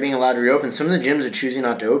places that are being allowed to reopen, some of the gyms are choosing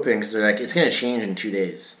not to open because they're like, it's going to change in 2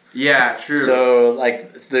 days. Yeah, true. So,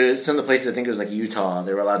 like, some of the places, I think it was like Utah,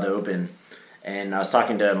 they were allowed to open. And I was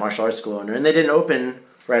talking to a martial arts school owner, and they didn't open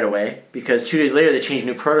right away because 2 days later they changed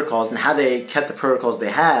new protocols, and how they kept the protocols they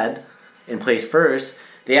had in place first,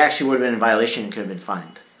 they actually would have been in violation and could have been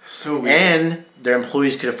fined. So weird. And their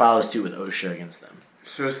employees could have filed a suit with OSHA against them.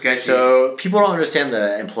 So sketchy. So people don't understand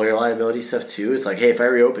the employer liability stuff too. It's like, hey, if I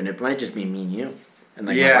reopen, it might just be me and you. And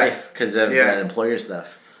like my wife, because of the employer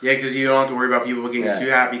stuff. Yeah, because you don't have to worry about people getting too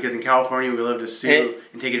happy, because in California we love to sue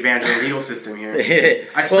and take advantage of the legal system here.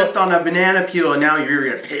 I slipped on a banana peel and now you're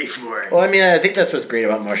going to pay for it. Well, I mean, I think that's what's great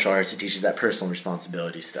about martial arts. It teaches that personal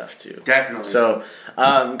responsibility stuff too. Definitely. So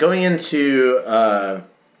going into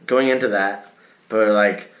that, but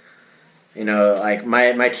like, like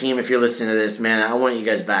my team, if you're listening to this, man, I want you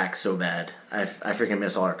guys back so bad. I freaking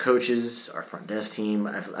miss all our coaches, our front desk team.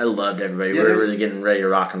 I loved everybody. We're really getting ready to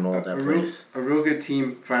rock and roll at that place. A real good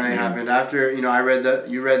team finally happened after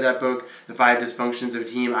you read that book, The 5 Dysfunctions of a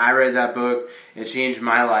Team. I read that book. It changed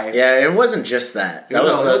my life. Yeah, it wasn't just that. It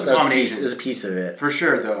was a combination. It was a piece of it for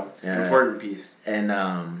sure, though. Yeah. Important piece. And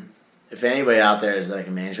if anybody out there is like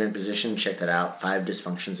a management position, check that out. 5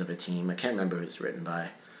 Dysfunctions of a Team. I can't remember who it's written by.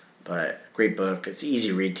 But great book. It's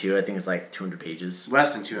easy read too. I think it's like 200 pages.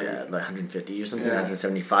 Less than 200. Yeah, like 150 or something,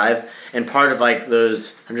 175. And part of like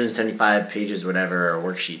those 175 pages, whatever, are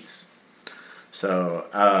worksheets. So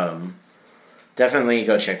definitely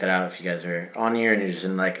go check that out if you guys are on here and you're just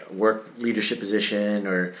in like work leadership position,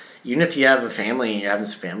 or even if you have a family and you're having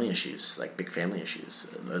some family issues, like big family issues.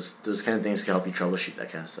 Those kind of things can help you troubleshoot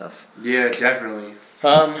that kind of stuff. Yeah, definitely.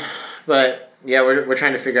 But yeah, we're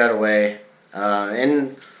trying to figure out a way.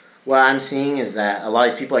 And what I'm seeing is that a lot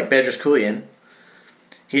of these people, like Bedros Keuilian,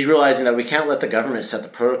 he's realizing that we can't let the government set the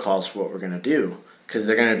protocols for what we're going to do, because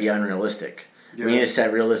they're going to be unrealistic. Yeah. We need to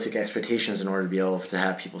set realistic expectations in order to be able to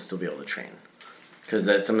have people still be able to train. Because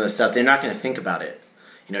some of the stuff, they're not going to think about it.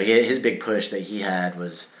 His big push that he had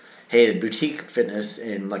was, hey, the boutique fitness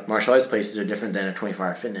in like martial arts places are different than a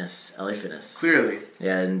 24-hour fitness, LA Fitness. Clearly.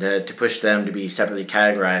 Yeah, and to push them to be separately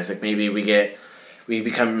categorized, like maybe we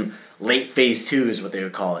become late phase 2 is what they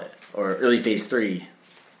would call it, or early phase 3.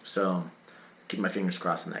 So keep my fingers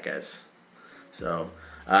crossed on that, guys. So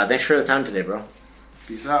thanks for the time today, bro.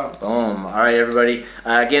 Peace out. Boom. All right, everybody.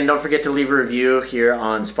 Again, don't forget to leave a review here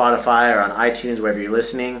on Spotify or on iTunes, wherever you're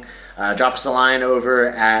listening. Drop us a line over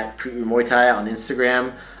at Muay Thai on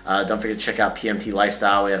Instagram. Don't forget to check out PMT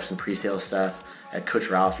Lifestyle. We have some pre-sale stuff. At Coach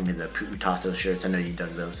Ralph, you made the Tasso shirts. I know you dug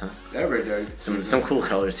those, huh? Never dug. Some cool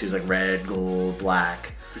colors too, like red, gold,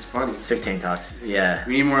 black. It's funny. Sick tank talks. Yeah.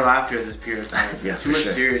 We need more laughter at this period of time. Yeah, Too much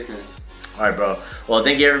seriousness. All right, bro. Well,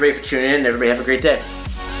 thank you everybody for tuning in. Everybody have a great day.